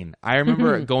insane. I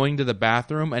remember going to the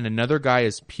bathroom and another guy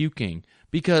is puking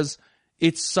because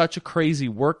it's such a crazy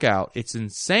workout. It's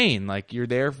insane. Like you're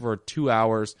there for 2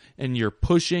 hours and you're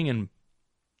pushing and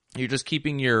you're just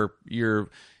keeping your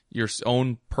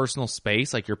own personal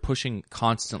space. Like you're pushing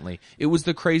constantly. It was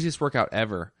the craziest workout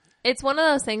ever. It's one of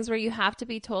those things where you have to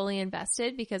be totally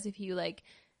invested because if you like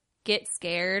get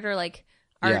scared or like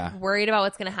are worried about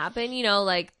what's going to happen,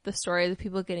 like the story of the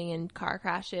people getting in car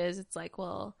crashes. It's like,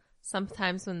 well,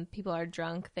 sometimes when people are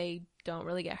drunk, they don't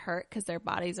really get hurt because their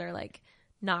bodies are like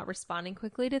not responding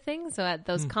quickly to things. So at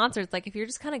those concerts, like if you're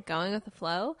just kind of going with the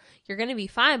flow, you're going to be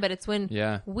fine. But it's when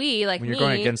when you're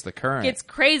going against the current, gets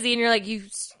crazy and you're like, you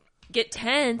get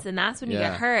tense and that's when you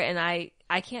get hurt. And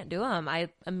I can't do them. I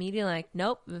immediately like,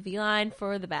 nope, V-line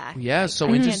for the back. Yeah, like,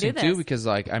 so interesting too because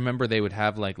like I remember they would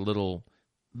have like little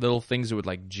things that would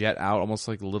like jet out, almost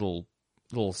like a little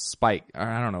spike.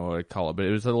 I don't know what I'd call it, but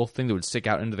it was a little thing that would stick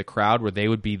out into the crowd where they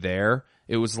would be there.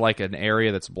 It was like an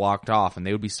area that's blocked off, and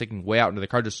they would be sticking way out into the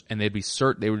crowd, and they'd be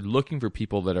they were looking for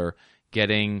people that are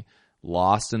getting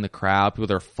lost in the crowd, people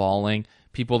that are falling,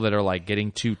 people that are like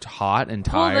getting too hot and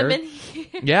tired. Pull them in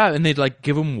here. Yeah, and they'd like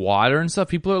give them water and stuff.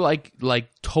 People are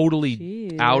like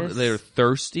totally out. They're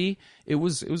thirsty. It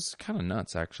was kind of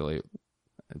nuts actually.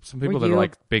 Some people that are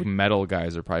like big metal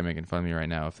guys are probably making fun of me right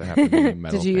now if they happen to be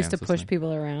metal. Did you used to push listening.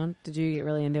 people around? Did you get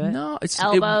really into it? No, it's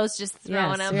elbows just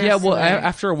throwing them. Yeah, well,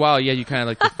 after a while, you kind of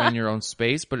like defend your own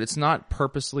space, but it's not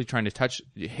purposely trying to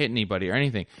hit anybody or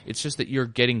anything. It's just that you're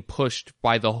getting pushed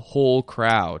by the whole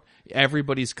crowd.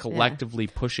 Everybody's collectively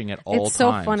pushing at all times. It's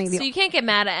so funny. So you can't get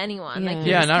mad at anyone. Like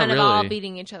you're not kind really. of all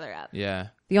beating each other up. Yeah.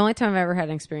 The only time I've ever had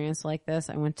an experience like this,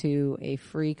 I went to a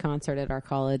free concert at our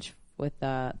college with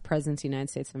Presidents of the United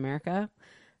States of America,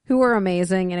 who were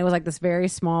amazing. And it was like this very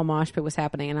small mosh pit was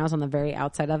happening, and I was on the very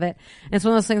outside of it. And it's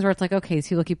one of those things where it's like, okay, these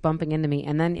people keep bumping into me.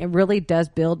 And then it really does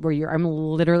build where I'm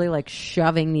literally like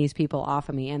shoving these people off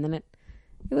of me. And then it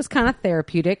was kind of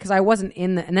therapeutic because I wasn't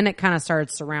in and then it kind of started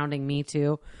surrounding me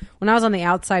too. When I was on the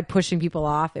outside pushing people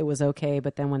off, it was okay.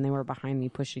 But then when they were behind me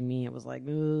pushing me, it was like,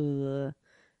 ugh.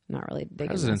 Not really digging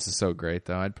Presidents is so great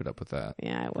though. I'd put up with that.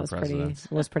 Yeah, it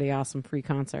was pretty awesome free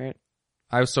concert.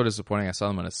 I was so disappointing. I saw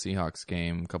them at a Seahawks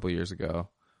game a couple of years ago,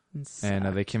 and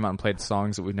they came out and played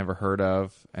songs that we'd never heard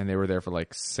of, and they were there for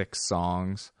like 6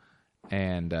 songs,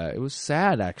 and it was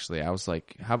sad actually. I was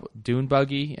like, "How Dune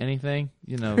Buggy? Anything?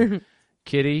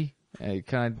 Kitty?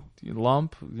 Kind of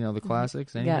Lump? The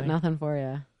classics? Anything?" Got nothing for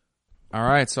you. All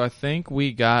right, so I think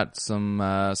we got some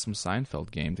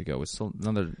Seinfeld game to go. We're still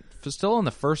in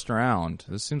the first round.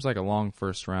 This seems like a long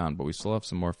first round, but we still have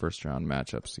some more first round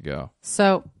matchups to go.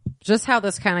 So, just how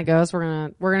this kind of goes,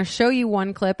 we're gonna show you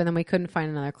one clip, and then we couldn't find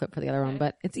another clip for the other one,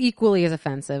 but it's equally as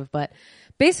offensive. But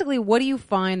basically, what do you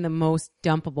find the most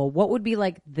dumpable? What would be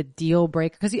like the deal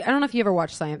breaker? Because I don't know if you ever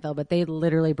watched Seinfeld, but they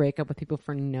literally break up with people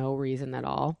for no reason at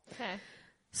all. Okay.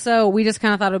 So we just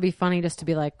kind of thought it would be funny just to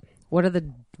be like, what are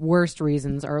the worst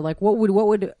reasons, or like what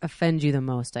would offend you the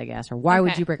most, I guess, or why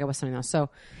would you break up with something else? So,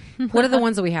 what are the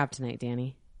ones that we have tonight,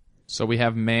 Danny? So we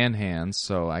have man hands.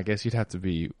 So I guess you'd have to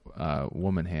be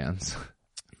woman hands.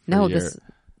 No, this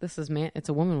is man. It's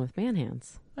a woman with man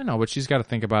hands. I know, but she's got to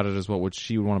think about it as what would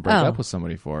she want to break up with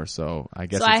somebody for. So I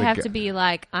guess I have to be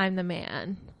like, I'm the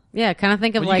man. Yeah, kind of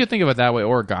think of you could think of it that way,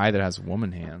 or a guy that has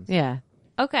woman hands. Yeah.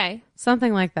 Okay.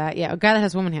 Something like that. Yeah, a guy that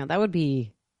has woman hands. That would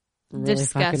be really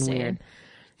disgusting. Fucking weird.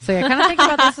 So yeah, kind of think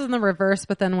about this in the reverse,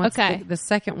 but then what's the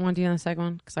second one? Do you know the second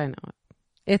one? Because I know it.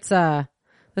 It's the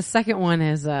second one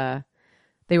is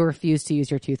they refuse to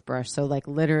use your toothbrush. So like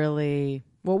literally,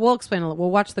 well, we'll explain a little. We'll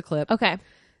watch the clip. Okay.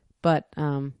 But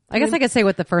I guess I could say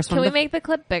what the first one. Can we make the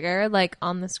clip bigger, like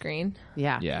on the screen?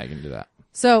 Yeah. Yeah, I can do that.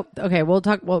 So okay, we'll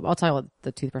talk. Well, I'll tell you what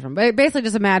the toothbrush one. But basically,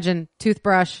 just imagine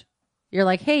toothbrush. You're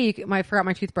like, hey, I forgot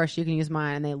my toothbrush. You can use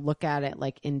mine. And they look at it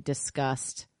like in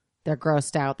disgust. They're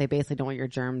grossed out. They basically don't want your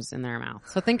germs in their mouth.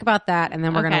 So think about that, and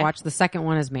then we're going to watch the second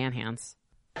one is man hands.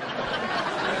 Would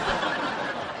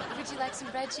you like some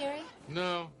bread, Jerry?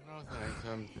 No, thanks.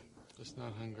 I'm just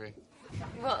not hungry.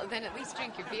 Well, then at least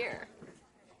drink your beer.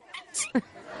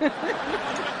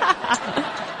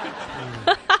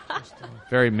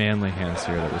 Very manly hands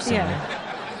here that we're seeing.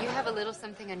 You have a little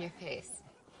something on your face.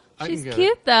 I She's can get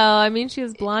cute it. though. I mean, she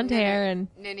has blonde hair and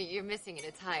No, you're missing it.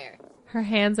 It's higher. her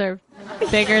hands are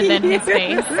bigger than his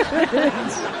face.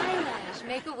 Eyelash.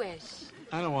 Make a wish.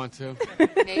 I don't want to.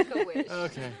 Make a wish.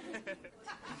 Okay.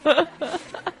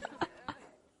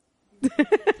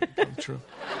 True.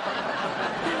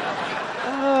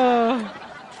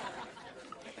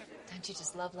 Don't you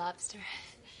just love lobster?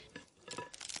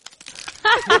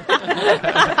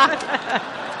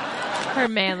 Her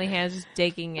manly hands just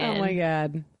digging in. Oh my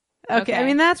god. Okay, I Okay.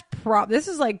 mean this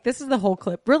is the whole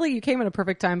clip. Really, you came at a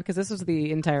perfect time because this was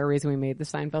the entire reason we made the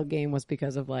Seinfeld game was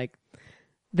because of like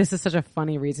this is such a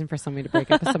funny reason for somebody to break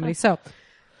up with somebody. So,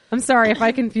 I'm sorry if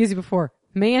I confused you before.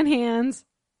 Man hands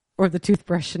or the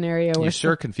toothbrush scenario. You where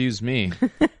sure confused me.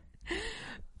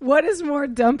 What is more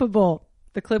dumpable?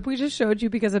 The clip we just showed you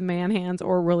because of man hands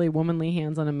or really womanly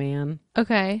hands on a man?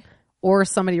 Okay. Or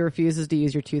somebody refuses to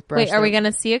use your toothbrush. Wait, are we going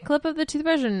to see a clip of the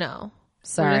toothbrush or no?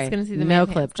 Sorry. We're just going to see the no man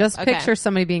clip. hands. Just Okay. picture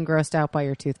somebody being grossed out by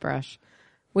your toothbrush,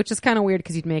 which is kind of weird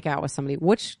because you'd make out with somebody.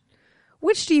 Which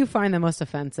do you find the most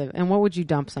offensive and what would you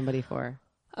dump somebody for?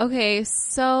 Okay,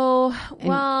 so,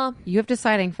 well... You have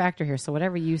deciding factor here, so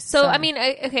whatever you So, say. I mean,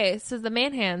 okay, so the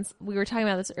man hands, we were talking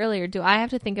about this earlier. Do I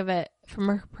have to think of it from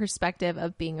a perspective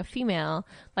of being a female,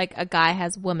 like a guy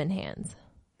has woman hands?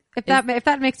 if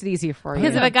that makes it easier for you.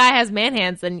 Because if a guy has man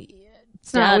hands, then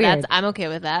it's not weird. I'm okay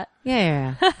with that.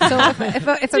 Yeah. So if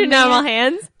a Two man, normal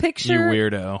hands? You picture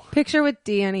weirdo. picture with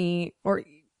Danny or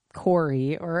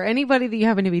Corey or anybody that you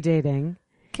happen to be dating.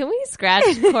 Can we scratch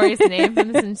Corey's name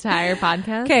from this entire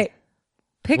podcast? Okay.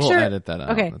 Picture We'll edit that out.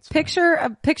 Okay. That's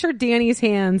fine. Picture Danny's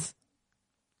hands.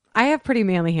 I have pretty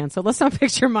manly hands, so let's not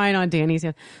picture mine on Danny's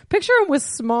hands. Picture him with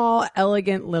small,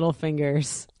 elegant little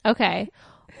fingers. Okay.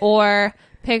 Or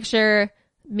picture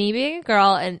me being a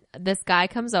girl and this guy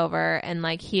comes over and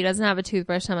like he doesn't have a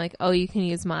toothbrush. I'm like, oh, you can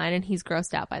use mine. And he's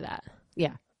grossed out by that.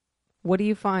 Yeah. What do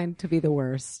you find to be the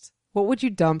worst? What would you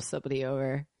dump somebody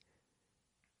over?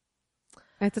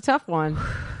 It's a tough one.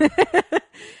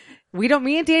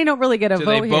 Me and Danny don't really get a Do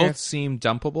vote they here. both seem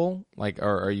dumpable? Like,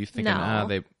 or are you thinking, No.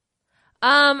 they...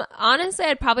 Honestly,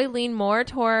 I'd probably lean more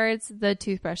towards the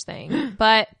toothbrush thing,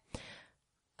 but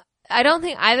I don't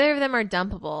think either of them are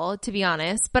dumpable, to be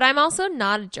honest. But I'm also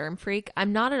not a germ freak.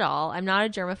 I'm not at all. I'm not a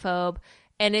germaphobe.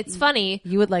 And it's funny.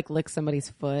 You would like lick somebody's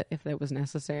foot if that was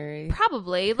necessary.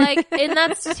 Probably. Like, and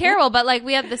that's terrible. But like,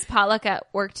 we have this potluck at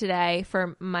work today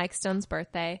for Mike Stone's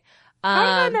birthday. How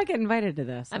did I not get invited to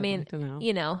this? I mean, like to know.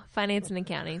 you know, finance and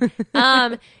accounting.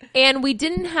 And we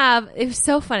didn't have, it was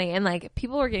so funny. And like,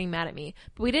 people were getting mad at me,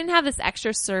 but we didn't have this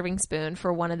extra serving spoon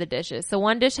for one of the dishes. So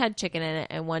one dish had chicken in it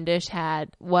and one dish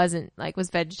was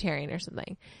vegetarian or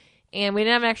something. And we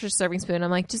didn't have an extra serving spoon. I'm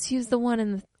like, just use the one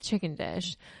in the chicken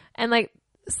dish. And like,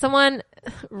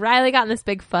 Riley got in this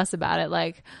big fuss about it.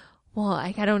 Like, well,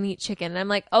 like, I don't eat chicken. And I'm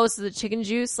like, oh, so the chicken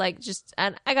juice, like,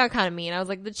 and I got kind of mean. I was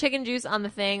like, the chicken juice on the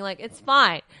thing, like, it's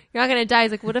fine. You're not going to die.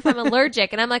 He's like, what if I'm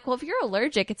allergic? And I'm like, well, if you're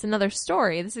allergic, it's another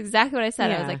story. This is exactly what I said.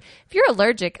 I was Yeah. like, if you're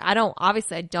allergic, I don't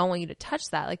want you to touch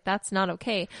that. Like, that's not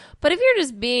okay. But if you're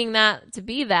just being that to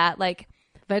be that, like,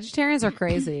 Vegetarians are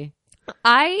crazy.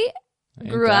 I Ain't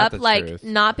grew that up the like truth?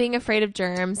 not being afraid of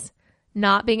germs,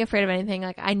 not being afraid of anything.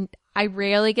 Like I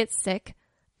rarely get sick,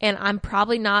 and I'm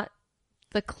probably not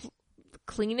the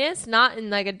cleanest, not in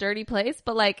like a dirty place,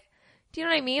 but like, do you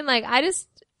know what I mean? Like I just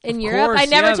in Of Europe, course, I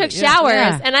never yeah, took yeah. showers,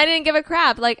 Yeah. and I didn't give a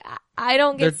crap. Like I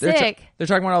don't get sick. They're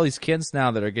talking about all these kids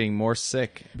now that are getting more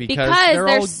sick because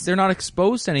Because they're not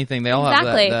exposed to anything. They all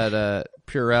Exactly. have that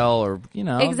Purell or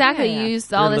Exactly. Yeah, yeah. You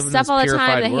use all They're this living in stuff all the this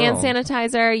time, the purified hand world.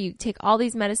 sanitizer, you take all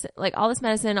these medicine, like all this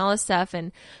medicine, all this stuff.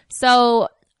 And so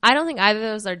I don't think either of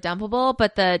those are dumpable,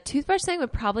 but the toothbrush thing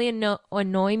would probably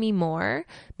annoy me more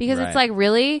because Right. it's like,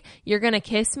 really, you're going to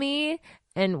kiss me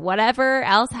and whatever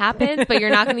else happens, but you're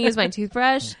not going to use my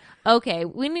toothbrush. Okay.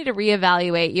 We need to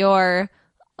reevaluate your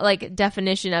like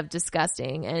definition of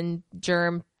disgusting and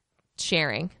germ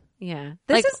sharing. Yeah.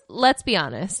 Let's be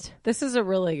honest. This is a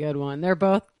really good one. I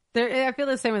feel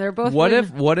the same way. They're both What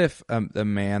really- if a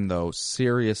man though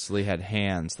seriously had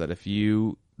hands that if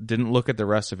you didn't look at the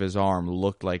rest of his arm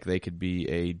looked like they could be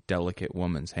a delicate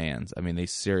woman's hands? I mean, they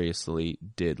seriously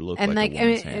did look and like like a I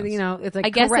woman's mean, hands. you know, it's like I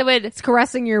guess it would- it's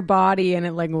caressing your body and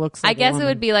it like looks like I guess a it woman.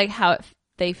 would be like how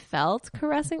they felt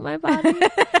caressing my body.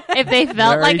 If they felt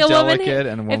Very like a woman, delicate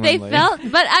and if they womanly. felt,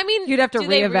 but I mean, You'd have to do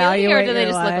they really, reevaluate or do they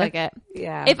your just look life. like it?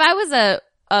 Yeah. If I was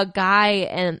a guy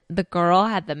and the girl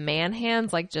had the man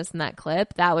hands, like just in that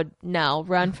clip, that would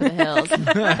run for the hills.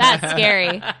 That's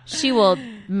scary. She will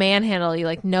manhandle you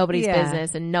like nobody's Yeah.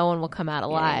 business, and no one will come out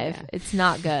alive. yeah. It's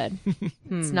not good.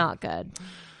 It's not good.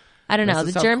 I don't know. That's a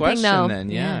The tough germ thing, question though. then,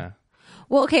 yeah.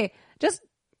 Well, okay, just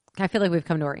I feel like we've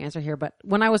come to our answer here, but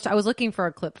when I was looking for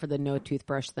a clip for the no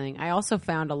toothbrush thing, I also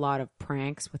found a lot of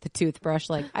pranks with the toothbrush.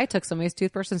 Like I took somebody's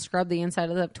toothbrush and scrubbed the inside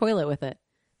of the toilet with it.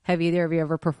 Have either of you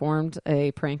ever performed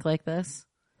a prank like this?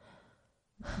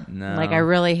 No. Like I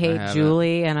really hate haven't.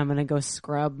 Julie, and I'm gonna go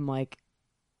scrub I'm gonna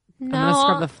No,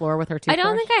 scrub the floor with her toothbrush. I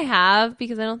don't think I have,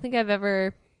 because I don't think I've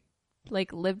ever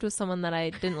like lived with someone that I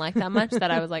didn't like that much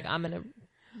that I was like, I'm gonna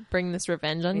bring this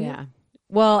revenge on you. Yeah.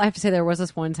 Well, I have to say there was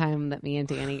this one time that me and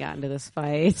Danny got into this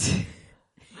fight,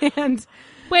 and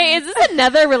Wait, is this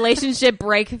another relationship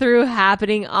breakthrough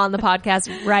happening on the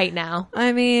podcast right now?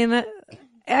 I mean,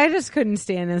 I just couldn't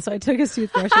stand it, so I took his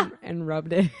toothbrush and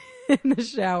rubbed it in the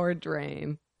shower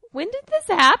drain. When did this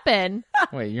happen?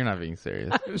 Wait, you're not being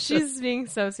serious. She's being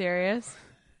so serious.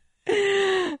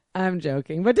 I'm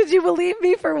joking, but did you believe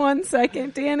me for 1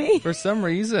 second, Danny? For some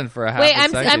reason, for a half Wait, a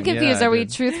second, I'm confused. yeah, Are we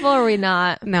dude. truthful or are we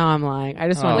not? No, I'm lying. I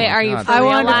just Oh. want. Wait, are you God, for I real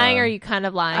wanted- lying or are you kind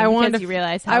of lying I wanted because to- you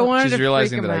realize I how wanted She's to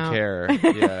realizing freak that him I out. care.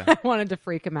 Yeah. I wanted to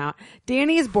freak him out.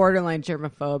 Danny's borderline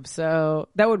germaphobe, so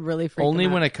that would really freak Only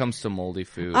him out. when it comes to moldy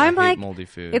food. I'm I hate like, moldy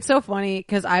food. it's so funny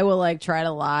because I will like try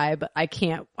to lie, but I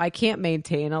can't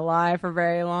maintain a lie for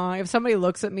very long. If somebody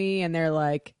looks at me and they're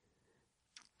like,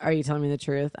 "Are you telling me the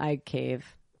truth?" I cave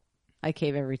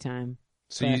every time.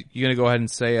 So you gonna go ahead and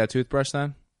say a toothbrush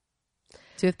then?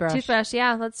 Toothbrush.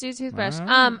 Yeah, let's do toothbrush.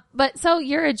 Alright. But so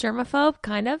you're a germaphobe,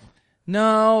 kind of?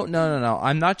 No.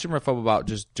 I'm not germaphobe about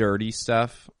just dirty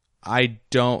stuff. I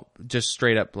don't just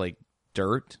straight up like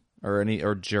dirt or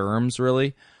germs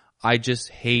really. I just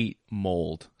hate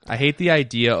mold. I hate the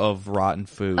idea of rotten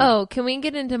food. Oh, can we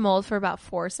get into mold for about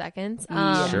 4 seconds?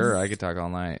 Sure, I could talk all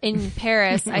night. In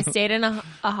Paris, I stayed in a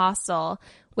hostel,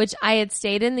 which I had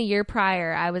stayed in the year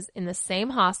prior. I was in the same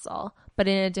hostel, but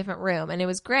in a different room, and it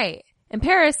was great. And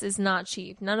Paris is not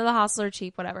cheap. None of the hostels are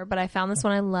cheap, whatever. But I found this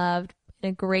one I loved in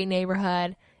a great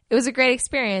neighborhood. It was a great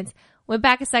experience. Went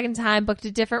back a second time, booked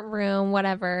a different room,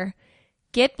 whatever.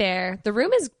 Get there. The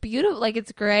room is beautiful. Like,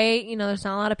 it's great. You know, there's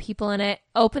not a lot of people in it.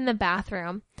 Open the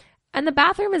bathroom. And the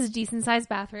bathroom is a decent sized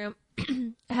bathroom.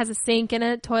 It has a sink and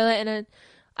a toilet and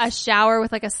a shower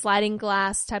with like a sliding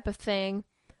glass type of thing.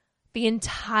 The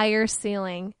entire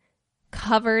ceiling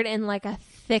covered in like a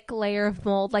thick layer of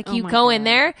mold. Like, Oh you my go in God.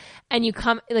 there and you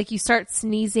come, like, you start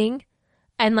sneezing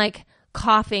and like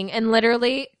coughing, and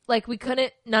literally like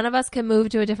none of us could move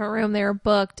to a different room. They were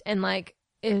booked, and like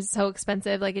it was so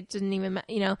expensive. Like, it didn't even,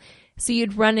 so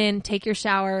you'd run in, take your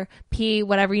shower, pee,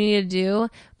 whatever you needed to do.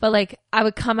 But like, I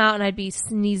would come out and I'd be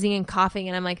sneezing and coughing,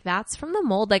 and I'm like, that's from the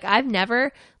mold. Like, I've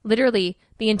never, literally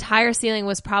the entire ceiling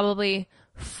was probably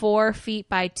 4 feet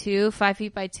by 2, 5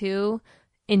 feet by 2,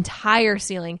 entire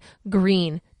ceiling,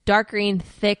 green, dark green,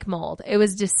 thick mold. It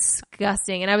was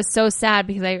disgusting. And I was so sad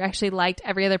because I actually liked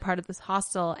every other part of this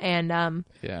hostel. And,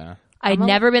 Yeah. I'd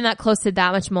never been that close to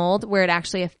that much mold where it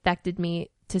actually affected me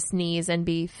to sneeze and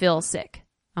feel sick.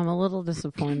 I'm a little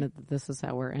disappointed that this is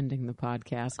how we're ending the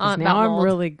podcast. 'Cause About now I'm mold.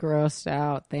 really grossed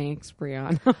out. Thanks,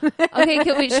 Brianna. Okay,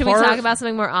 should we talk about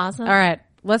something more awesome? All right,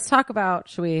 let's talk about.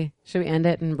 Should we end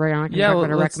it and Brianna can talk about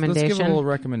a let's recommendation? give a little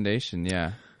recommendation.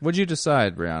 Yeah. What'd you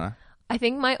decide, Brianna? I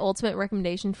think my ultimate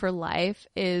recommendation for life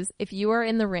is if you are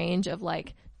in the range of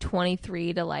like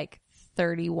 23 to like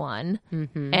 31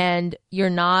 and you're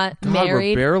not God,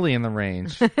 married. we're barely in the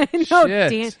range. No,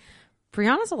 Shit. Dan,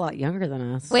 Brianna's a lot younger than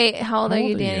us. Wait, how old are How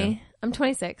you, old are Danny? you? I'm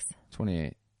 26.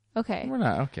 28. Okay. We're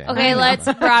not okay. Okay, let's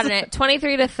broaden it.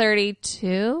 23 to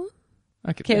 32.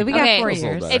 Okay, we got Okay. 4 That's a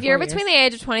little years. better. If you're 4 between years. the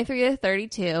age of 23 to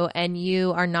 32 and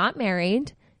you are not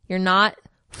married, you're not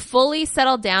fully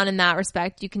settled down in that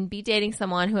respect, you can be dating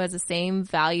someone who has the same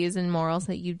values and morals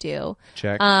that you do.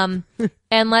 Check.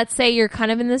 And let's say you're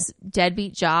kind of in this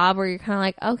deadbeat job where you're kind of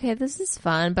like, okay, this is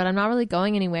fun, but I'm not really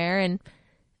going anywhere. And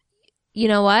you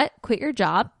know what? Quit your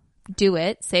job, do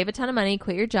it, save a ton of money,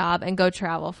 quit your job and go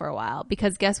travel for a while.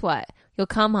 Because guess what? You'll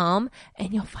come home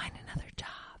and you'll find another job.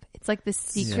 It's like the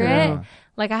secret. Yeah.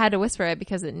 Like, I had to whisper it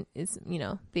because it is,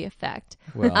 the effect.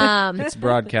 Well, it's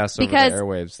broadcast over the Because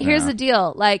airwaves now. here's the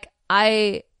deal. Like,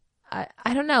 I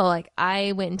don't know. Like,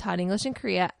 I went and taught English in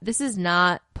Korea. This is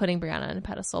not putting Brianna on a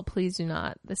pedestal. Please do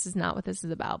not. This is not what this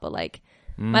is about. But like,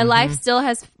 my life still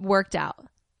has worked out,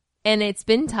 and it's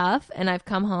been tough. And I've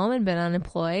come home and been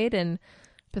unemployed and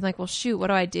been like, well, shoot, what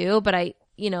do I do? But I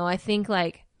think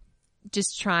like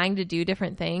just trying to do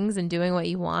different things and doing what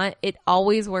you want, it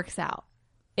always works out.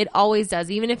 It always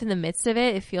does. Even if in the midst of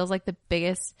it, it feels like the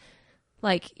biggest,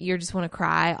 like you just want to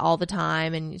cry all the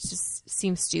time and it just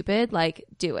seems stupid, like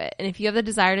do it. And if you have the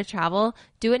desire to travel,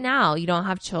 do it now. You don't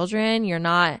have children. You're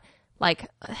not like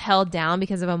held down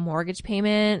because of a mortgage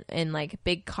payment and like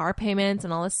big car payments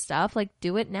and all this stuff. Like,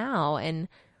 do it now. And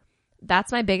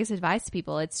that's my biggest advice to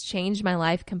people. It's changed my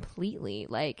life completely.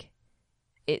 Like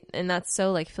it, and that's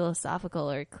so like philosophical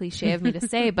or cliche of me to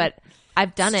say, but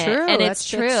I've done it true. and it's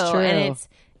true. That's true. And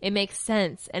it makes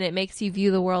sense and it makes you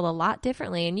view the world a lot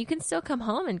differently, and you can still come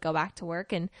home and go back to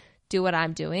work and do what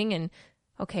I'm doing. And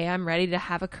okay, I'm ready to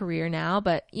have a career now,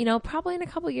 but you know, probably in a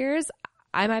couple years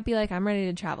I might be like, I'm ready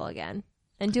to travel again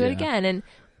and do it again. And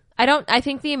I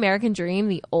think the American dream,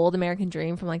 the old American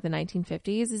dream from like the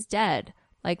 1950s is dead.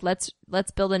 Like let's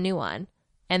build a new one.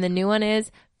 And the new one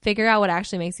is figure out what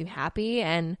actually makes you happy.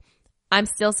 And I'm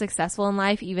still successful in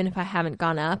life. Even if I haven't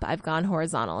gone up, I've gone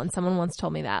horizontal. And someone once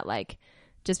told me that, like,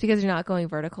 just because you're not going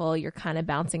vertical, you're kind of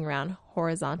bouncing around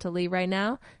horizontally right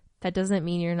now. That doesn't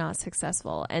mean you're not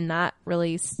successful. And that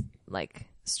really like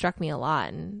struck me a lot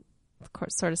and of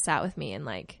course sort of sat with me and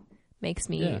like makes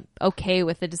me okay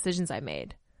with the decisions I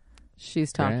made.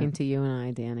 She's talking to you and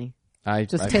I, Danny. I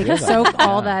Just feel that. soak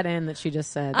all that in that she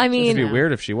just said. I mean, It'd be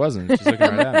weird if she wasn't. She's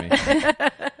looking right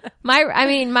at me.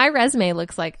 my resume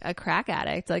looks like a crack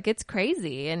addict. Like it's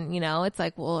crazy. And you know, it's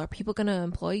like, well, are people going to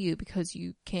employ you because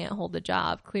you can't hold a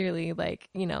job? Clearly, like,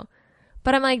 you know,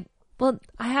 but I'm like, well,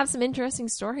 I have some interesting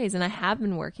stories and I have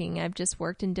been working. I've just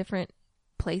worked in different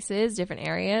places, different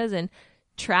areas, and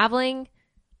traveling,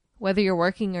 whether you're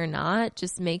working or not,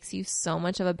 just makes you so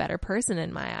much of a better person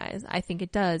in my eyes. I think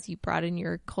it does. You brought in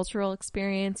your cultural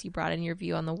experience, you brought in your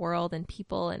view on the world and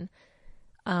people and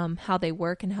how they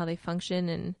work and how they function,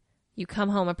 and you come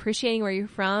home appreciating where you're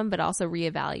from, but also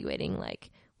reevaluating like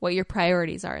what your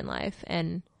priorities are in life.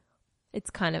 And it's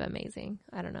kind of amazing.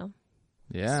 I don't know.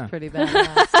 Yeah. It's pretty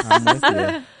badass. I'm with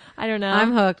you. I don't know.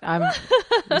 I'm hooked.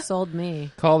 You sold me.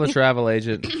 Call the travel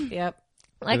agent. Yep.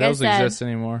 Like Do I those said, exist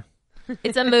anymore?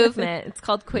 it's a movement. It's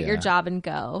called Quit Your Yeah. Job and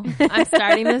Go. I'm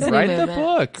starting this new Write the movement.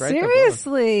 book. Write the book.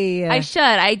 Seriously. I should.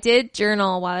 I did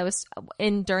journal while I was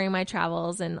during my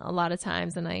travels and a lot of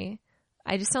times, and I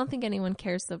just don't think anyone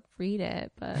cares to read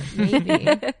it, but maybe.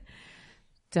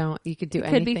 Don't. You could do It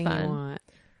could be anything you fun. want.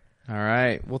 All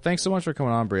right. Well, thanks so much for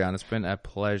coming on, Briana. It's been a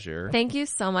pleasure. Thank you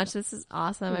so much. This is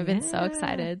awesome. I've been so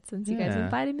excited since you guys Yeah.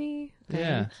 invited me.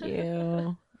 Yeah. Thank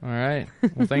you. All right.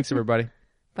 Well, thanks, everybody.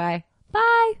 Bye.